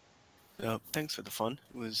 Thanks for the fun.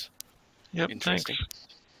 It was Yep, interesting. thanks.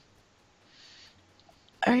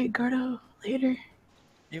 Alright, Gordo. Later.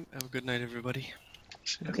 Yep, have a good night, everybody.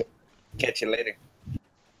 See ya. Okay. Catch you later.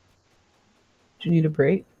 Do you need a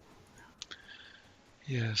break?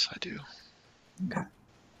 Yes, I do. Okay.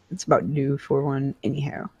 It's about due for one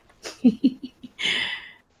anyhow. Pizza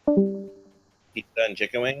and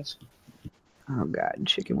chicken wings. Oh god,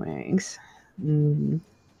 chicken wings. Mm,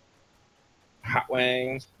 Hot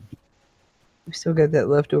wings. we still got that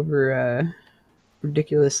leftover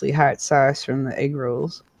ridiculously hot sauce from the egg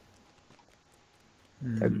rolls.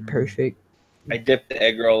 That'd be perfect. I dipped the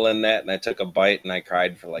egg roll in that, and I took a bite, and I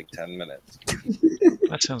cried for like 10 minutes.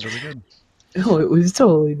 That sounds really good. Oh, it was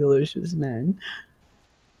totally delicious, man.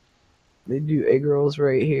 They do egg rolls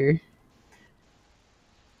right here.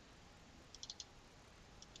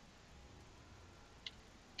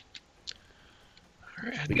 All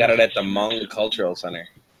right, We got it at the Hmong Cultural Center.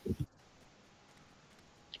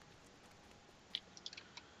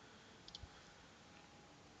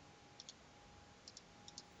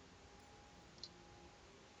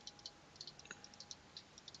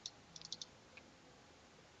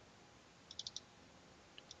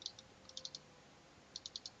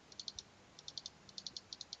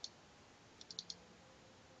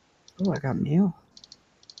 Oh, I got mail.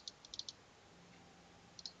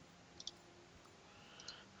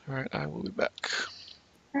 All right, I will be back.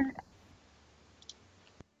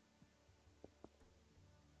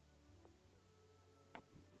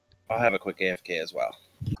 I'll have a quick AFK as well.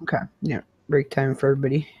 Okay, yeah. Break time for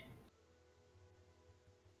everybody.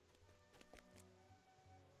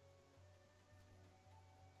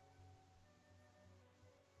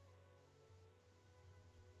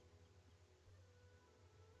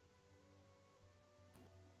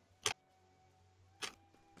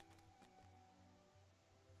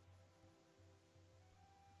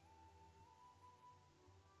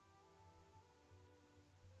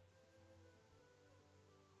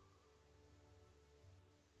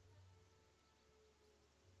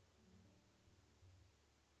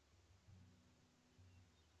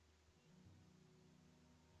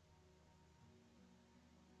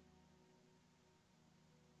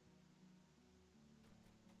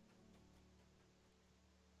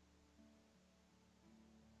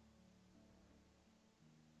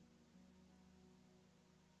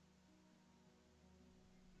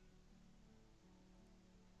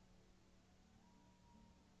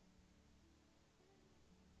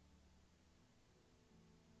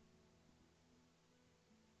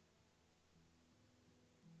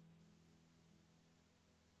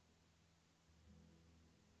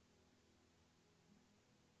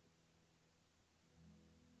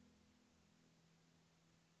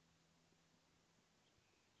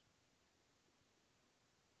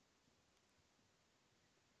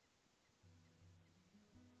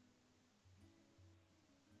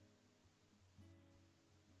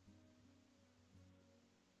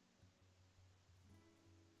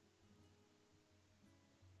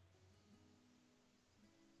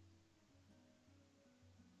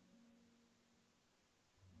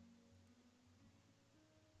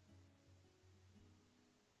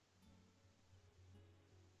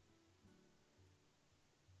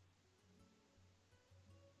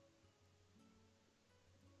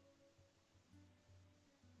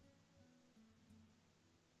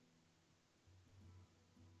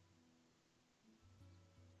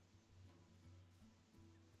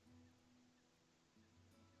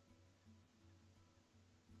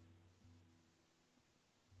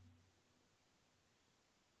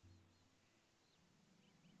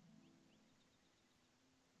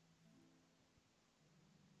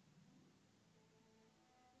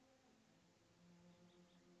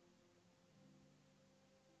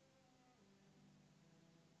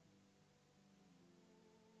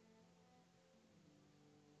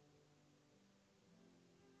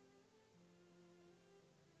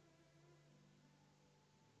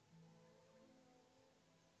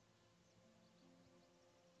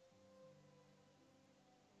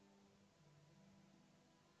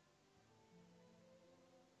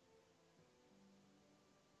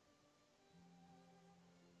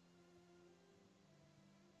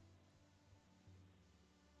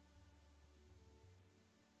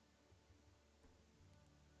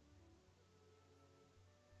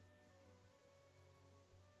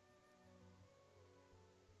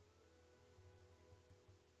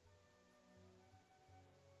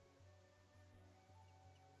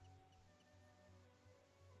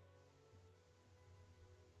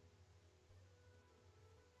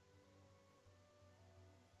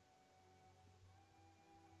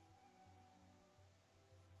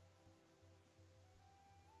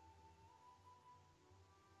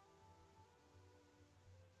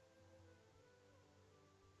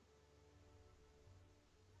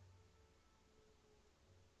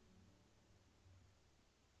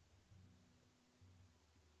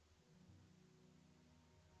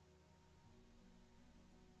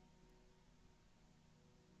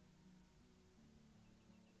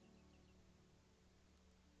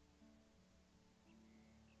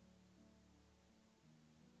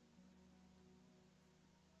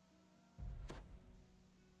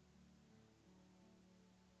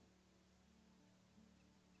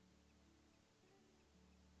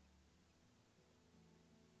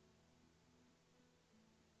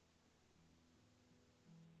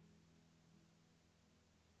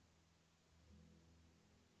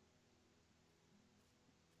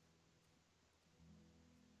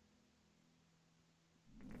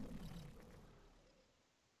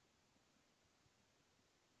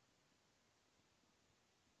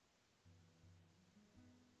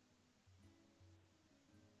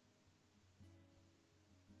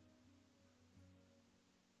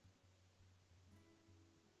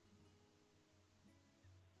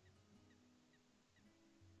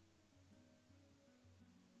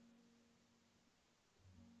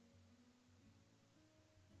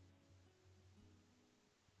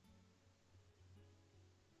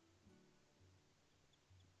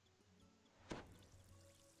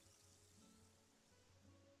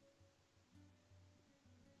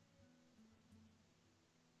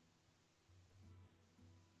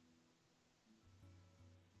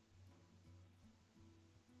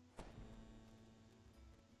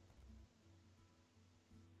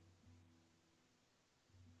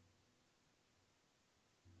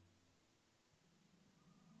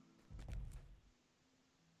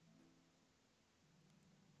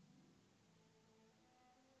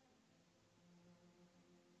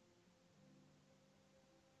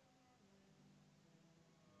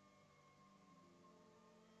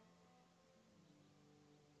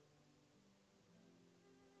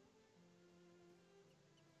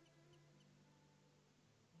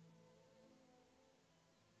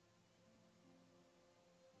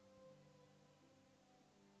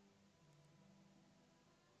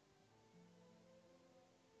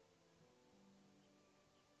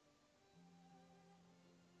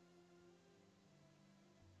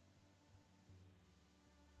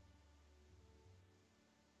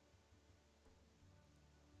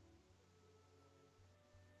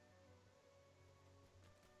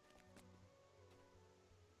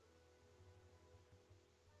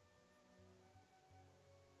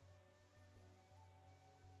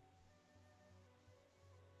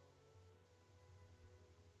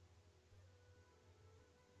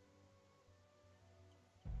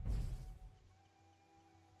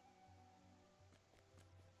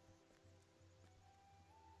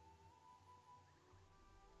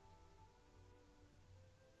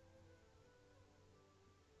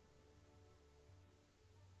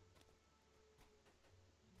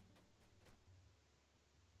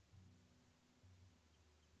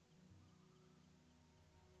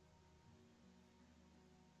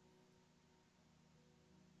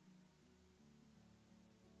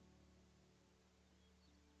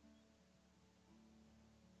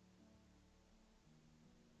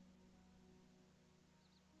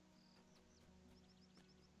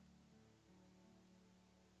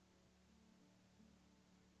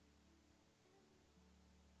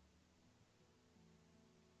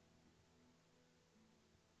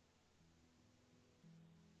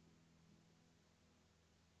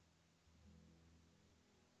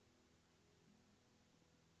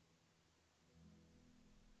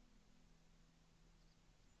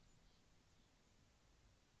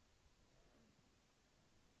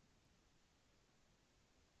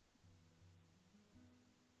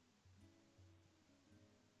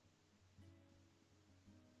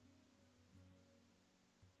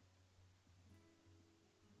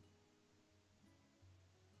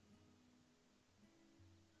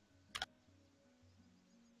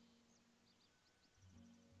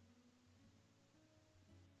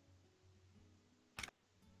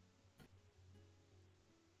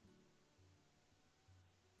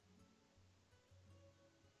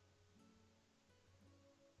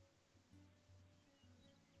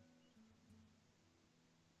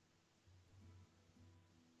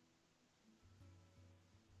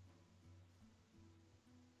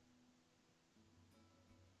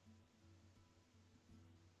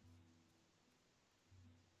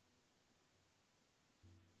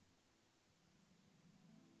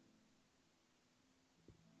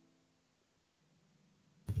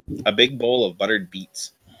 A big bowl of buttered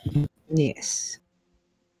beets. Yes.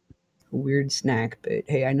 A weird snack, but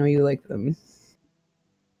hey, I know you like them.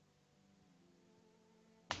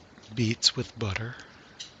 Beets with butter.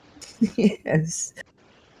 Yes.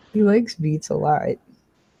 He likes beets a lot.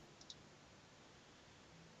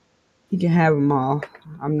 You can have them all.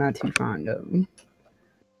 I'm not too fond of them.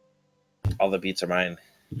 All the beets are mine.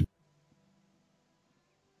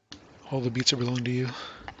 All the beets belong to you.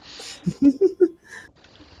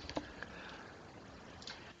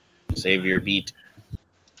 Save your beet.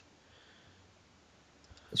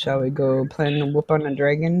 Shall we go plan to whoop on a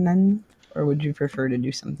dragon then? Or would you prefer to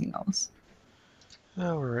do something else?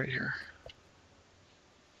 Oh, we're right here.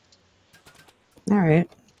 Alright.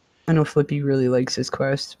 I know Flippy really likes this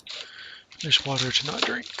quest. There's water to not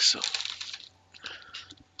drink, so.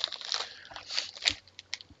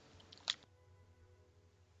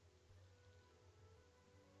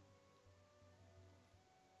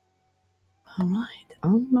 Alright,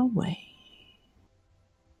 on my way.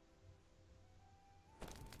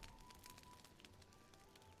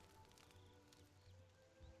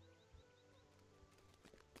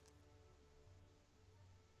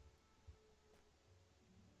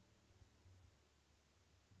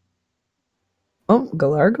 Oh,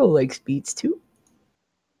 Galargo likes beets too.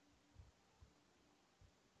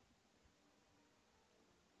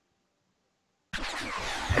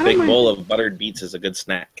 A big bowl of buttered beets is a good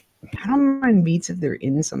snack. I don't mind beets if they're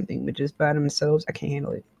in something, but just by themselves, I can't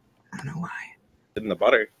handle it. I don't know why. In the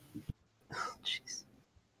butter. Oh, jeez.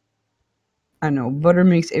 I know, butter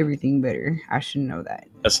makes everything better. I should know that.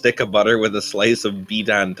 A stick of butter with a slice of beet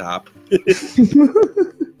on top.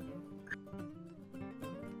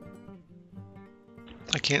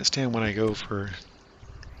 I can't stand when I go for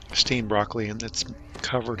steamed broccoli and it's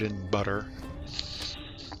covered in butter.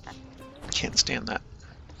 Can't stand that.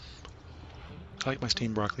 I like my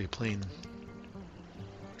steamed broccoli plain.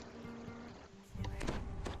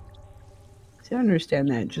 See, I understand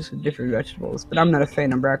that just with different vegetables, but I'm not a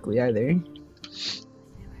fan of broccoli either. I'm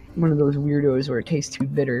one of those weirdos where it tastes too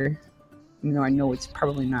bitter, even though I know it's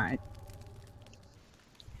probably not.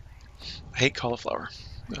 I hate cauliflower.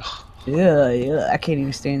 Ugh. Yeah, I can't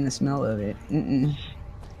even stand the smell of it. Mm-mm.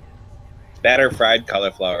 Batter fried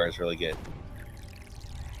cauliflower is really good.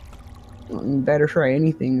 Well, you better fry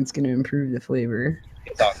anything that's going to improve the flavor.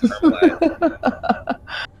 It's all caramelized.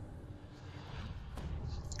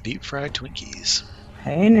 Deep fried Twinkies.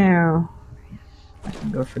 Hey now. I can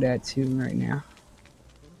go for that too right now.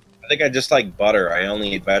 I think I just like butter. I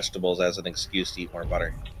only eat vegetables as an excuse to eat more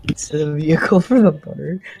butter. It's a vehicle for the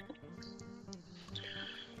butter.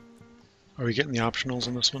 Are we getting the optionals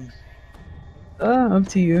on this one? Up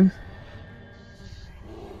to you.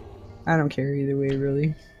 I don't care either way,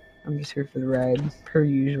 really. I'm just here for the ride, per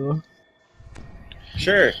usual.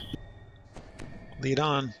 Sure. Lead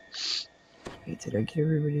on. Wait, did I give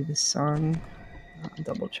everybody this song? I'll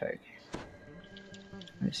double check.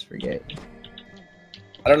 I just forget.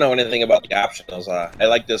 I don't know anything about the optionals. I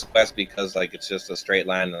like this quest because like it's just a straight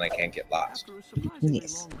line and I can't get lost.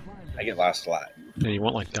 Yes. I get lost a lot. Yeah, you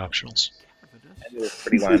won't like the optionals. And it was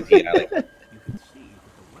pretty windy. I like it.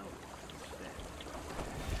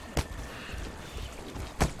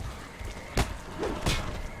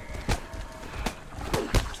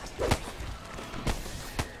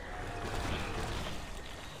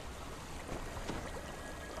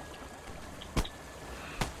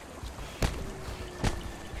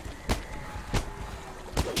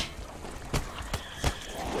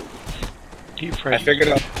 Deep fried I figured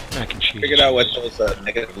out mac and cheese. what those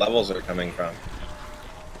negative levels are coming from.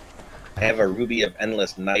 I have a Ruby of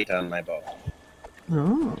Endless Night on my bow.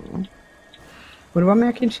 Oh. What about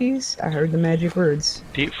mac and cheese? I heard the magic words.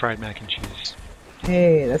 Deep fried mac and cheese.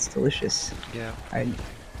 Hey, that's delicious. Yeah. I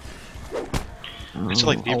It's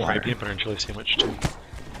like deep I'll fried order. peanut butter and chili sandwich too.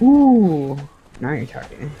 Ooh, now you're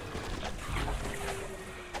talking.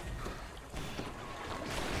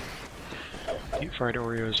 Deep fried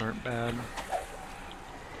Oreos aren't bad.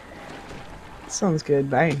 Sounds good,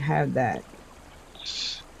 but I ain't had that.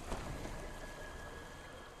 Is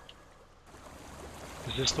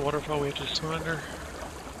this the waterfall we have to swim under?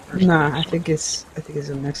 Or is Nah, the I next think it's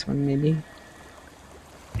the next one maybe.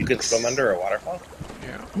 You can swim under a waterfall? one?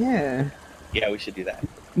 Yeah. Yeah. Yeah, we should do that.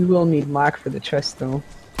 You will need lock for the chest though.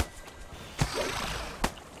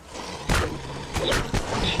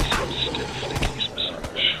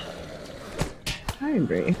 Hi,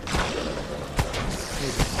 Bray.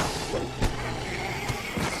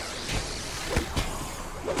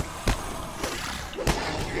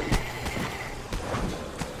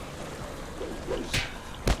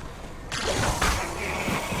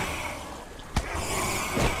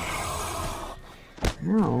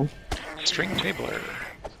 No. String tabler.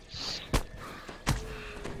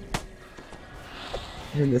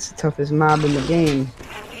 I heard that's the toughest mob in the game.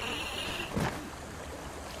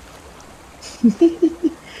 I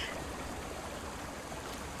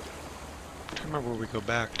remember where we go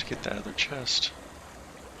back to get that other chest.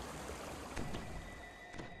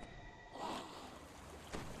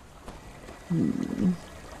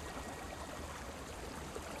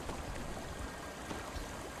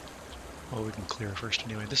 Well, we can clear first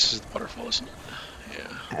anyway. This is the waterfall, isn't it?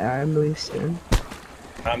 Yeah. I believe so.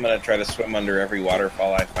 I'm gonna try to swim under every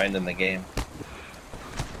waterfall I find in the game.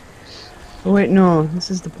 Oh wait, no.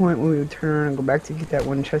 This is the point where we would turn around and go back to get that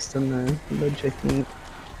one chest on the ledge, I think.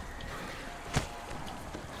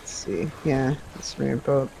 Let's see. Yeah, let's ramp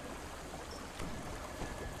up.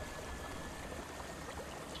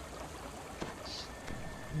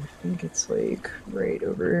 I think it's like right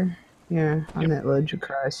over. Yeah, on that ledge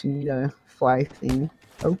across. You need a fly thing.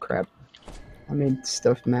 Oh crap. I made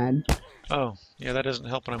stuff mad. Oh, yeah, that doesn't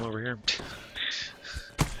help when I'm over here.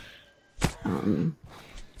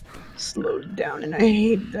 Slowed down and I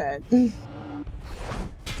hate that.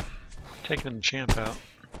 Taking the champ out.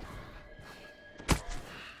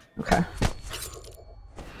 Okay.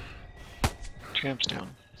 Champ's down.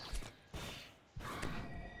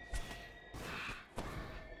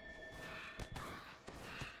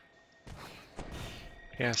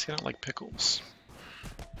 Yeah, see, I don't like pickles.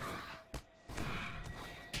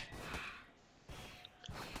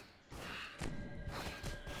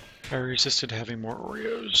 I resisted having more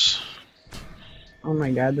Oreos. Oh my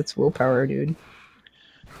god, that's willpower, dude.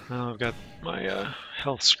 I've got my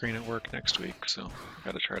health screen at work next week, so I've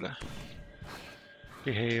got to try to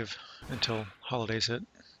behave until holidays hit.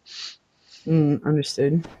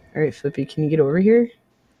 Understood. Alright, Flippy, can you get over here?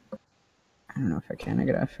 I don't know if I can. I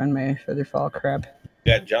gotta find my featherfall crap.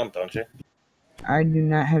 You got jump, don't you? I do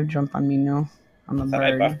not have jump on me, no. I'm a I thought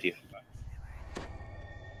I bird. buffed you.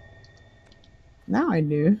 Now I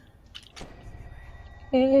do.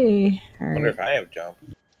 Hey. I wonder Alright. if I have jump.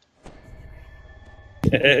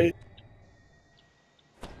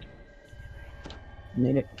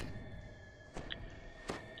 Made it.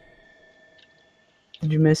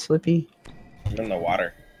 Did you miss Flippy? I'm in the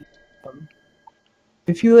water.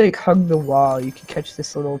 If you like hug the wall, you can catch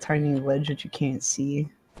this little tiny ledge that you can't see.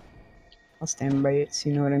 I'll stand by it so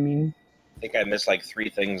you know what I mean. I think I missed like 3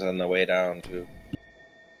 things on the way down, too.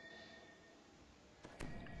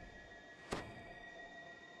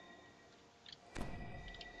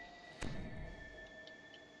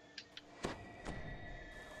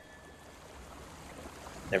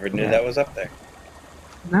 Never knew that was up there.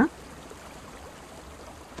 Huh?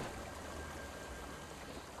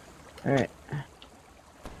 Alright.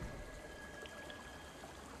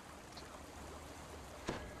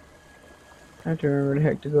 I have to remember where the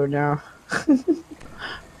heck to go now. The source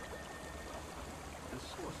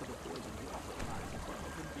of the poison water lies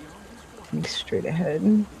above and beyond this water. Think straight ahead.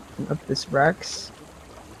 And up this rocks.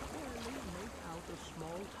 Barely make out a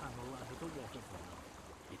small tunnel under the waterfall.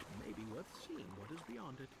 It may be worth seeing what is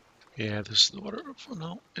beyond it. Yeah, this is the waterfall.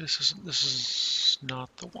 No, this isn't. This is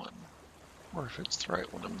not the one. Or if it's the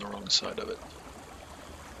right one, I'm the wrong side of it.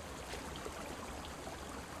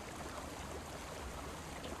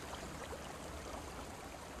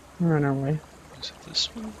 We're on our way. Is it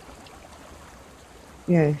this one?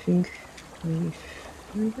 Yeah, I think. Maybe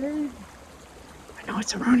further? I know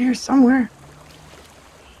it's around here somewhere.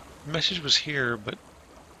 The message was here, but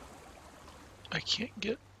I can't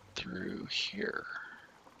get through here.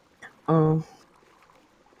 Oh,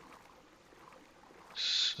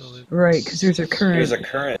 So it's... right, because there's a current. There's a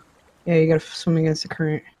current. Yeah, you gotta swim against the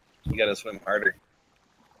current. You gotta swim harder.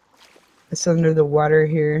 It's under the water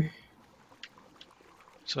here.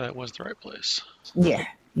 So that was the right place. Yeah,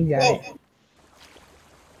 you got it. Whoa!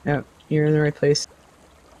 Yep, you're in the right place.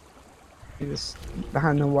 You're just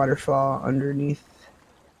behind the waterfall underneath.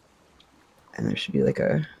 And there should be like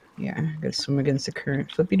a... Yeah, gotta swim against the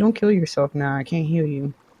current. Flippy, don't kill yourself now. I can't heal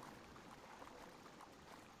you.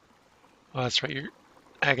 Oh, that's right. You're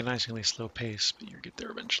agonizingly slow pace, but you'll get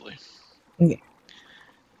there eventually. Yeah.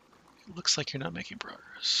 It looks like you're not making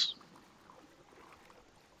progress.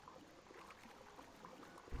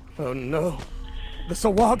 Oh no. The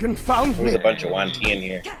Sawagan found There's me. a bunch of Wanti in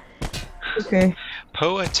here. Okay.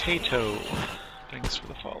 Poetato. Thanks for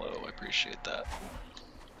the follow. I appreciate that.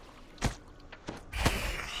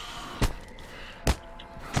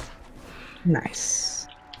 Nice.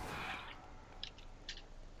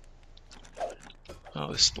 Oh,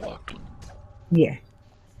 this is the locked one. Yeah.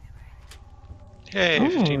 Hey, Oh,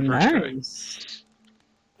 15 first try. nice.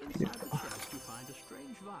 Inside the chest, you find a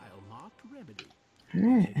strange vial marked remedy.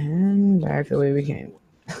 Alright, and back the way we came.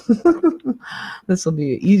 This will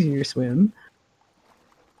be an easier swim.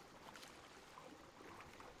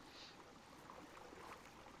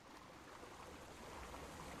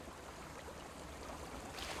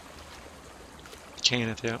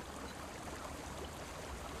 Cannith, yeah.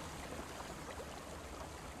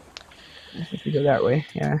 I think we go that way,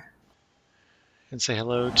 yeah. And say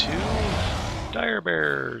hello to Dire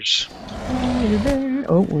Bears.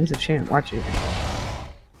 Oh, one's a champ. Watch it.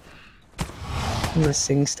 I'm gonna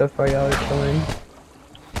sing stuff while y'all are killing.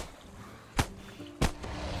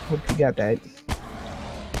 Hope you got that.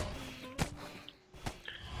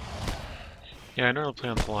 Yeah, I normally play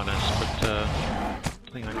on Thalanus, but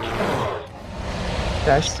playing on this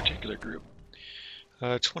Best. particular group.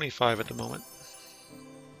 25 at the moment.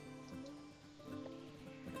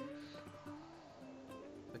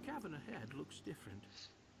 The cavern ahead looks different.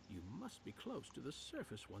 You must be close to the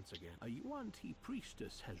surface once again. A Yuan-Ti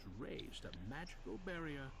priestess has raised a magical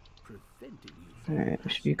barrier preventing you from Alright, we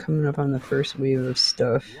should be coming up on the first wave of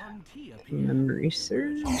stuff. Yuan-Ti appear. Memory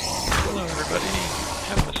serves. Hello, everybody.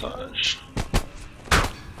 Have a massage.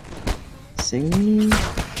 Singing.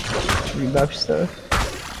 Rebuff stuff.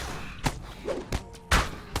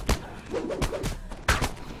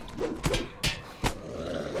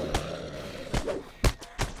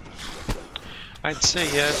 I'd say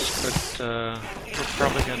yes, but we're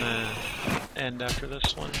probably gonna end after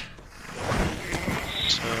this one.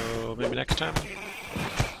 So maybe next time.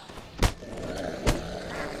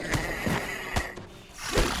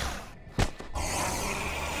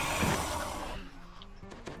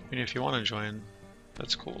 I mean, if you want to join,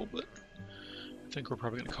 that's cool, but I think we're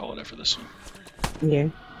probably gonna call it after this one. Yeah.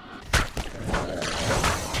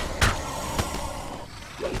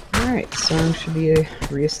 Alright, song should be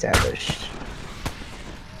reestablished.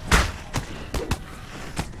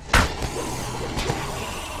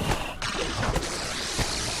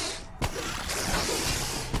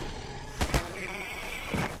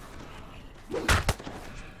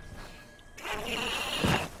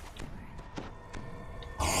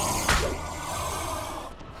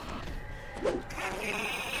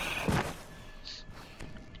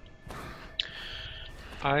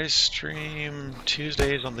 I stream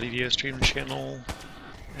Tuesdays on the DDO stream channel,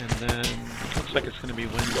 and then it looks like it's going to be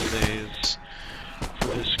Wednesdays for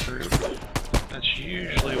this group. That's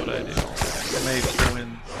usually what I do. I may throw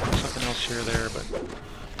in something else here or there, but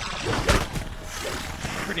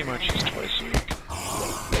pretty much just twice a week.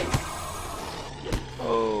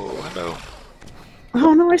 Oh, hello.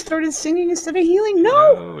 Oh no, I started singing instead of healing.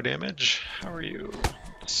 No! No damage. How are you?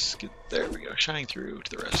 Let's get there. We go. Shining through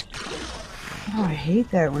to the rescue. Oh, I hate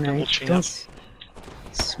that when Double I champ. don't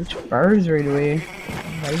switch bars right away.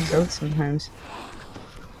 It lags out sometimes.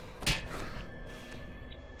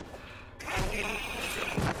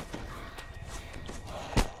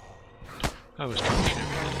 I was trying to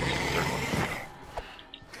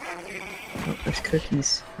Oh, there's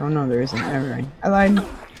cookies. Oh no, there isn't. Nevermind. I lied.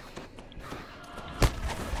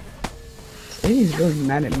 This lady's really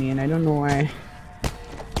mad at me and I don't know why.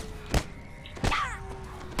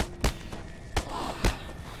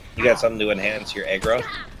 You got something to enhance your aggro?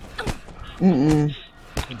 Mm-mm.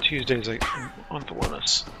 And Tuesdays I'm on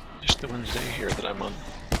Thalanus. Just the Wednesday here that I'm on.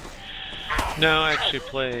 No, I actually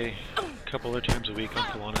play a couple other times a week on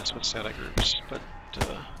Thalanus with static groups, but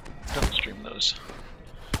don't stream those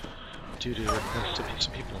due to requests of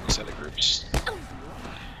some people in the static groups.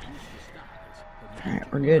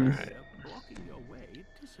 Alright, we're good. Alright. Blocking your way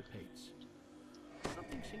dissipates.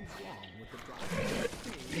 Something seems wrong with the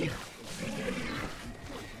drive.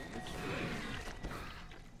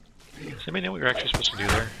 Does anybody know what you're actually supposed to do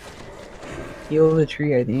there? Heal the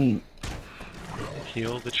tree, I think.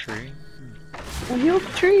 Heal the tree? Oh, heal the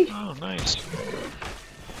tree! Oh, nice.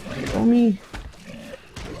 Go me.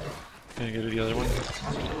 Gonna go to the other one.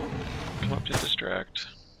 Come up to distract.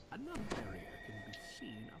 Another barrier can be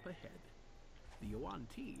seen up ahead. The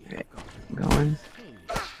Yuan-Ti have Right, got I'm going.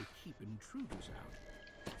 to keep intruders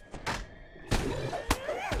out.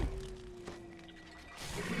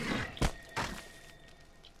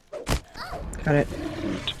 Got it.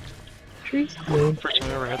 Tree's good. First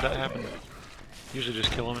time I ever had that happen. Usually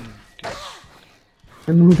just kill them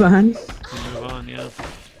And move on. and move on, yeah.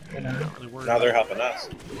 Not really worried Now they're about helping us.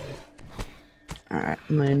 Alright,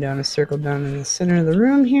 I'm laying down a circle down in the center of the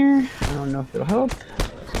room here. I don't know if it'll help.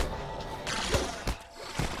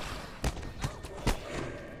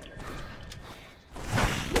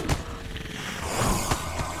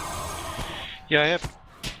 Yeah, I have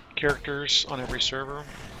characters on every server.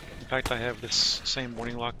 In fact, I have this same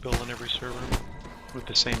Morning Lock build on every server with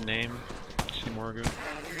the same name, same Orgu.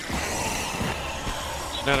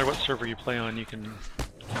 No matter what server you play on, you can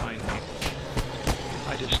find me.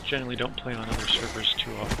 I just generally don't play on other servers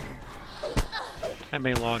too often. I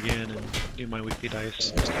may log in and do my weekly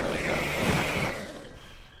dice and stuff like that.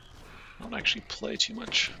 I don't actually play too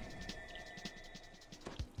much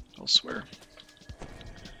elsewhere.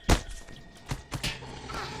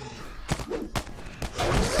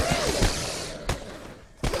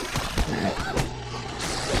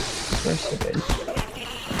 We're so good.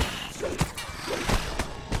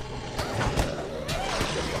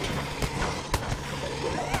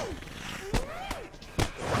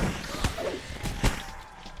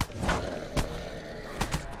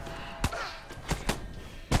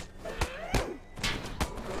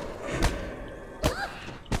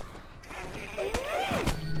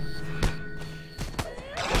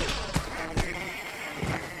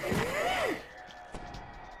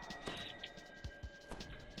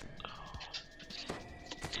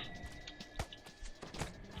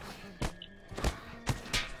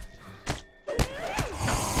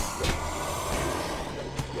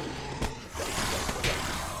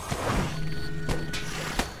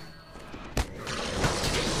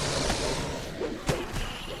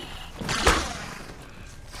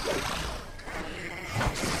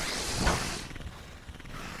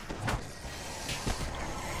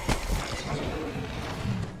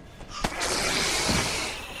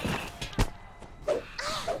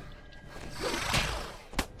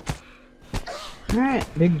 Alright,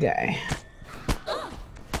 big guy.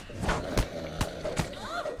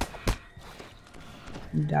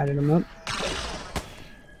 Dotted him up.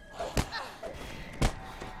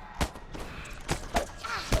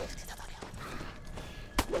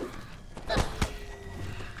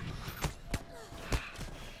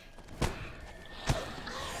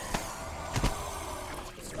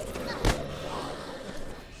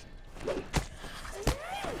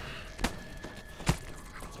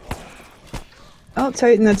 Oh,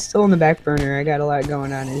 Titan, that's still in the back burner. I got a lot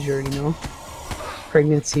going on, as you already know.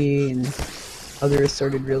 Pregnancy and other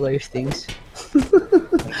assorted real life things. I'm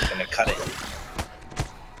just gonna cut it.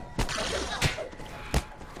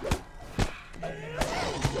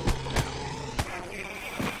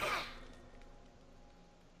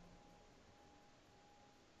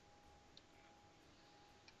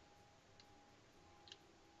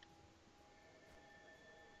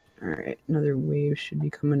 Alright, another wave should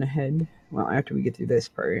be coming ahead. Well, after we get through this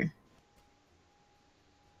part.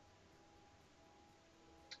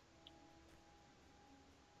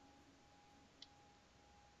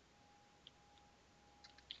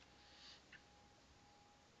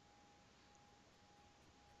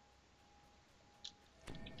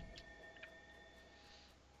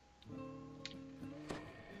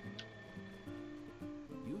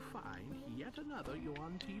 You find yet another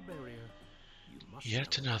Yuan Ti barrier. You must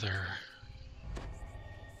Yet know. another.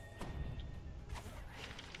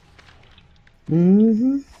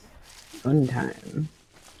 Mm-hmm. Fun time.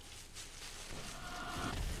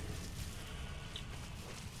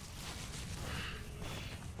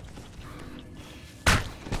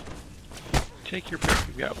 Take your pick.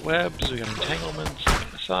 We've got webs, we got entanglements,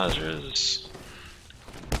 massagers.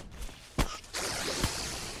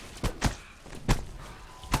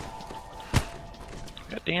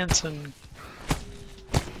 We got dancing.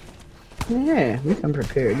 Yeah, we come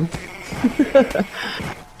prepared.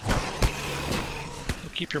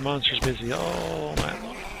 We'll keep your monsters busy all night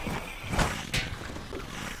long.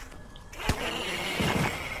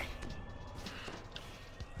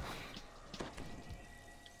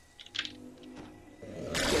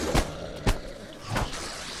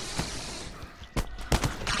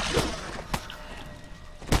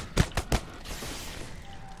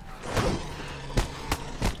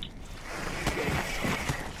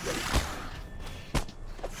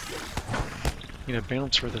 Need a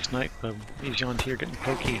bounce for this nightclub. These Yuan Ti are getting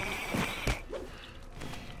pokey.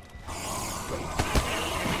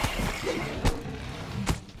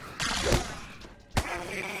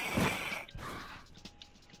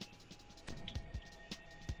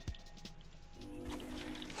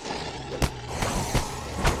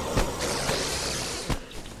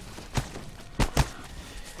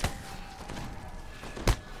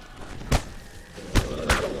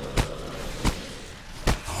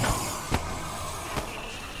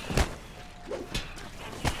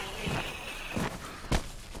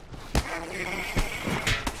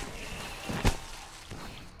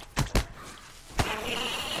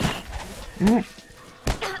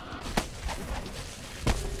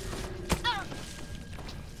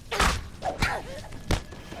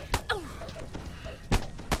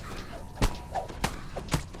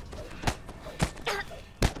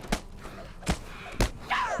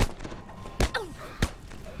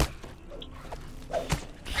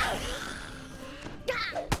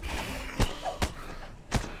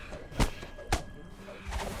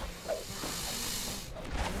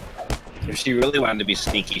 If she really wanted to be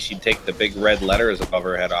sneaky, she'd take the big red letters above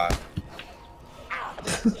her head off.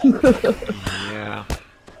 Yeah.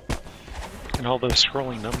 And all those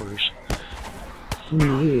scrolling numbers.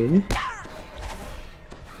 Weird.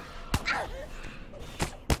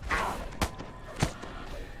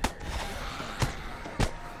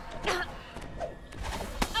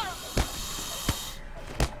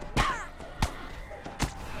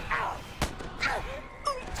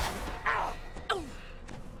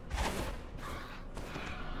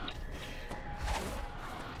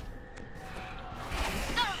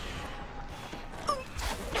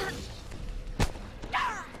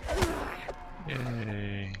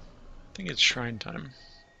 Yay. I think it's shrine time.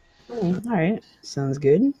 Alright, sounds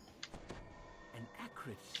good. An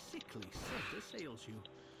acrid, sickly scent assails you.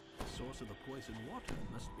 The source of the poison water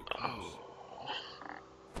must be close.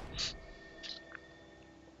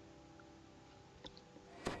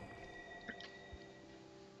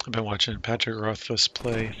 I've been watching Patrick Rothfuss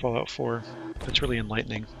play Fallout 4. It's really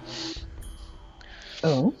enlightening.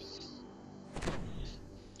 Oh.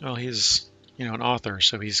 Well, he's, an author,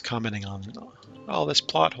 so he's commenting on, oh, this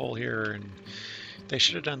plot hole here, and they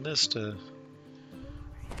should have done this to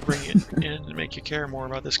bring it in and make you care more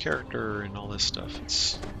about this character and all this stuff.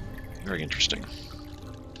 It's very interesting.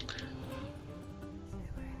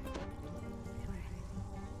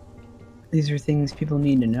 These are things people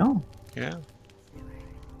need to know. Yeah.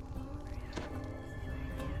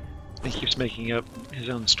 He keeps making up his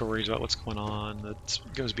own stories about what's going on that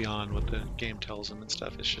goes beyond what the game tells him and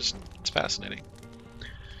stuff. It's fascinating.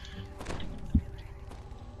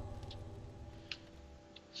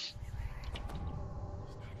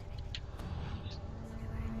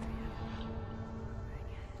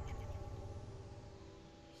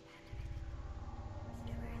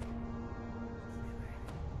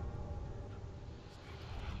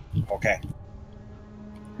 Okay.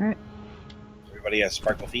 Alright. Everybody has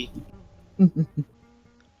sparkle feet? A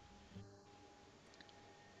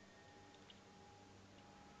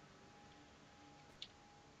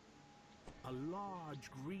large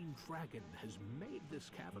green dragon has made this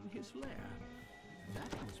cavern his lair. That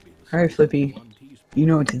must be the Alright, Flippy. Monty's You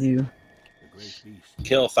know what to do. the great beast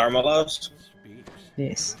Kill Tharmalos? speaks.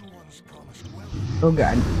 Yes. Oh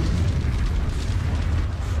god.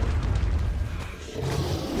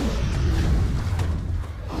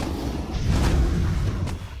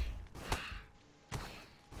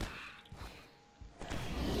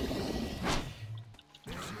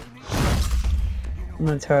 I'm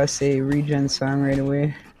gonna toss a regen song right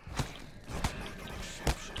away.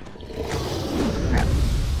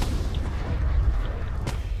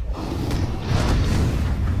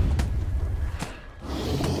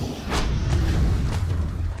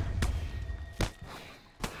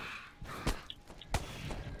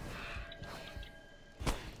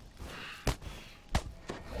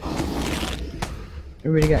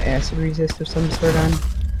 Everybody got acid resist of some sort on?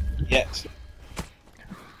 Yes.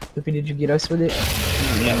 Loopy, did you get us with it?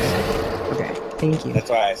 Yes. Okay, thank you. That's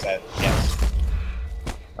why I said yes.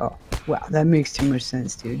 Oh, wow, that makes too much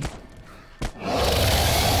sense, dude.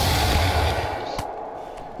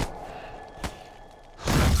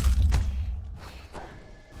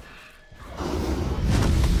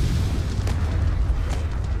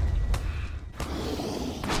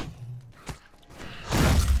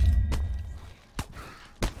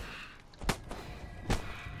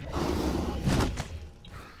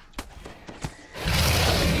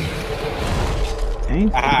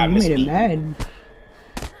 Dang, Ah, you missed made it me. mad.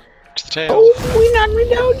 To the tail. Oh, we knocked me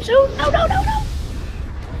down too. No, no, no, no.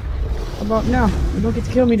 How about no? You don't get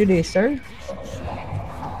to kill me today, sir.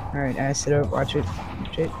 Alright, ass it up. Watch it.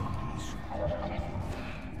 Watch it.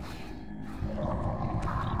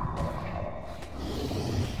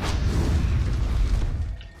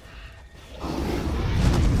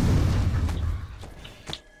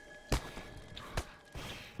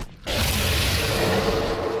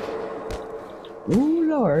 Ooh,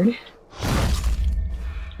 Lord.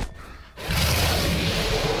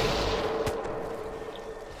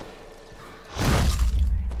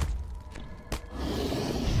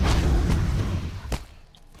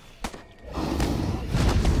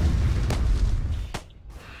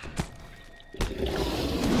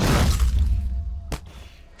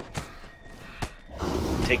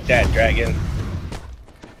 Take that, dragon.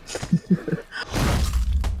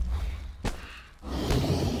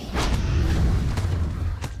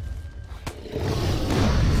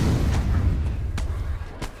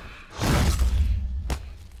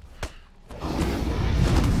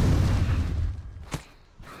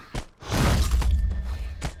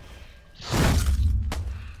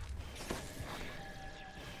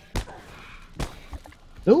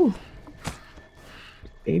 Ooh.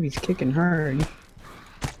 baby's kicking hard.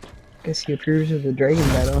 Guess he approves of the dragon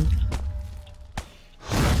battle.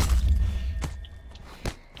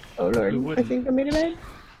 Oh lord, Who I wouldn't? think I made it bad.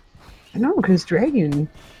 No, because dragon.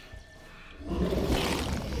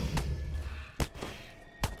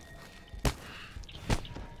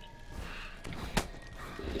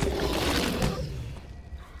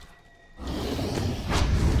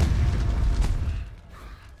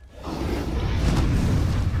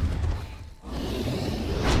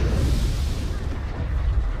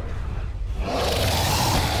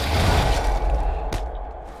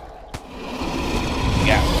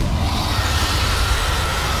 Yeah.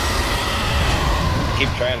 Keep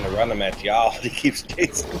trying to run him at y'all. He keeps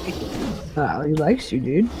chasing me. Oh, he likes you,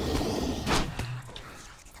 dude.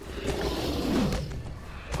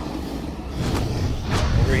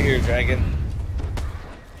 Over here, dragon.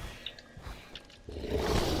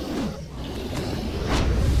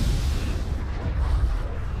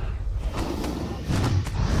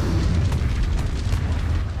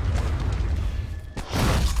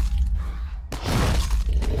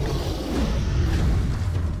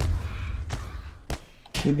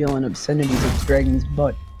 Keep yelling obscenities at the dragon's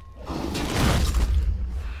butt.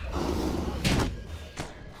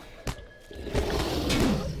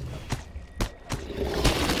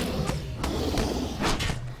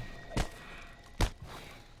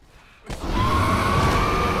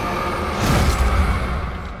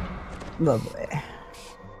 Lovely.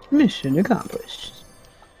 Mission accomplished.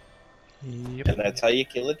 Yep. And that's how you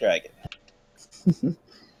kill a dragon.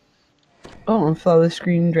 Oh, and follow the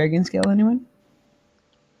screen dragon scale, anyone?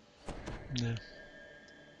 No.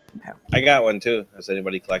 I got one too. Is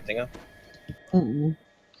anybody collecting them? Mm-mm.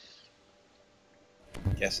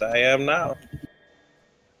 Guess I am now.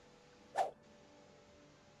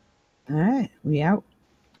 Alright, we out.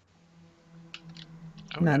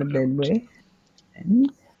 Oh, Not no, a no. bad way. And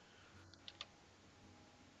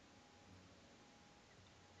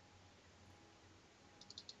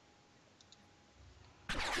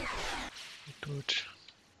Good.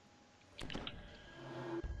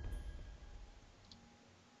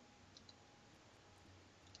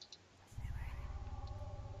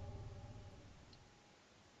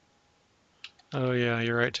 Oh yeah,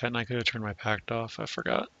 you're right, Ted. I could have turned my pact off. I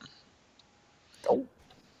forgot. Oh.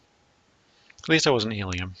 At least I wasn't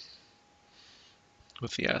healing him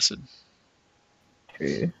with the acid.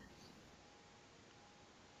 true.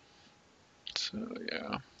 So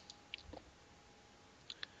yeah.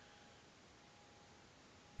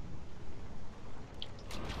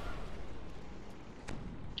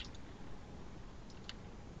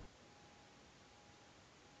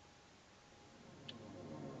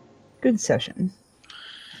 Good session.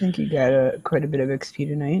 I think you got quite a bit of XP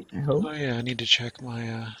tonight, I hope. Oh yeah, I need to check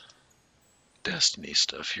my Destiny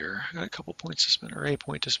stuff here. I got a couple points to spend, or a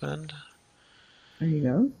point to spend. There you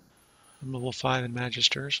go. I'm level 5 in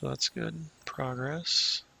Magister, so that's good.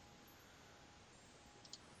 Progress.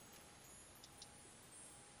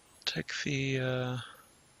 Take the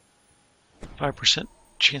 5%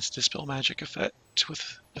 chance to dispel magic effect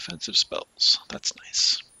with offensive spells. That's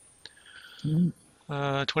nice.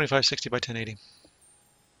 2560 by 1080.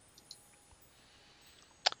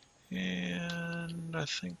 And I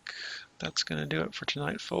think that's going to do it for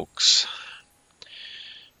tonight, folks.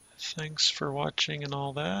 Thanks for watching and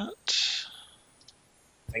all that.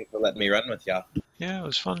 Thanks for letting me run with y'all. Yeah, it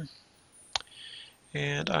was fun.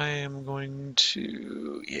 And I am going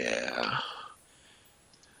to,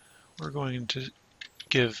 we're going to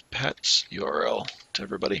give Pat's URL to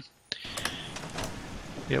everybody.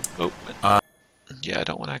 Yep. Oh, yeah, I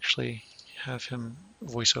don't want to actually have him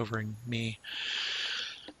voiceovering me.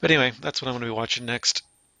 But anyway, that's what I'm going to be watching next.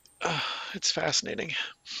 It's fascinating.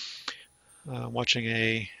 Watching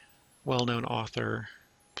a well-known author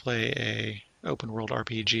play a open-world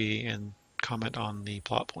RPG and comment on the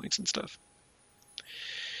plot points and stuff.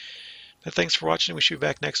 But thanks for watching. We should be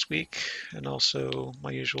back next week. And also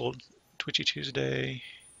my usual Twitchy Tuesday,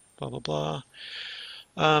 blah, blah,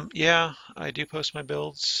 blah. Yeah, I do post my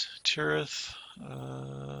builds. Tirith.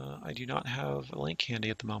 I do not have a link handy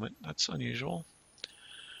at the moment. That's unusual.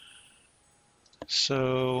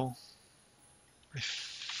 So I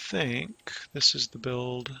think this is the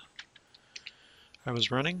build I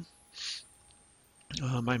was running.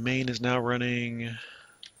 My main is now running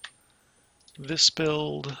this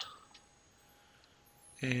build,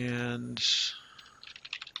 and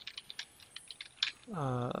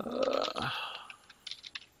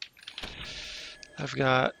I've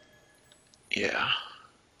got,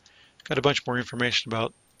 got a bunch more information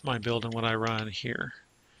about my build and what I run here.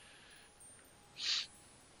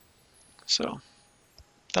 So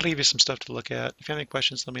that'll give you some stuff to look at. If you have any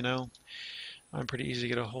questions, let me know. I'm pretty easy to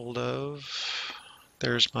get a hold of.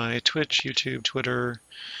 There's my Twitch, YouTube, Twitter,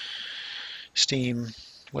 Steam,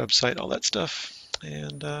 website, all that stuff.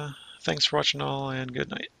 And thanks for watching all, and good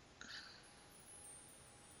night.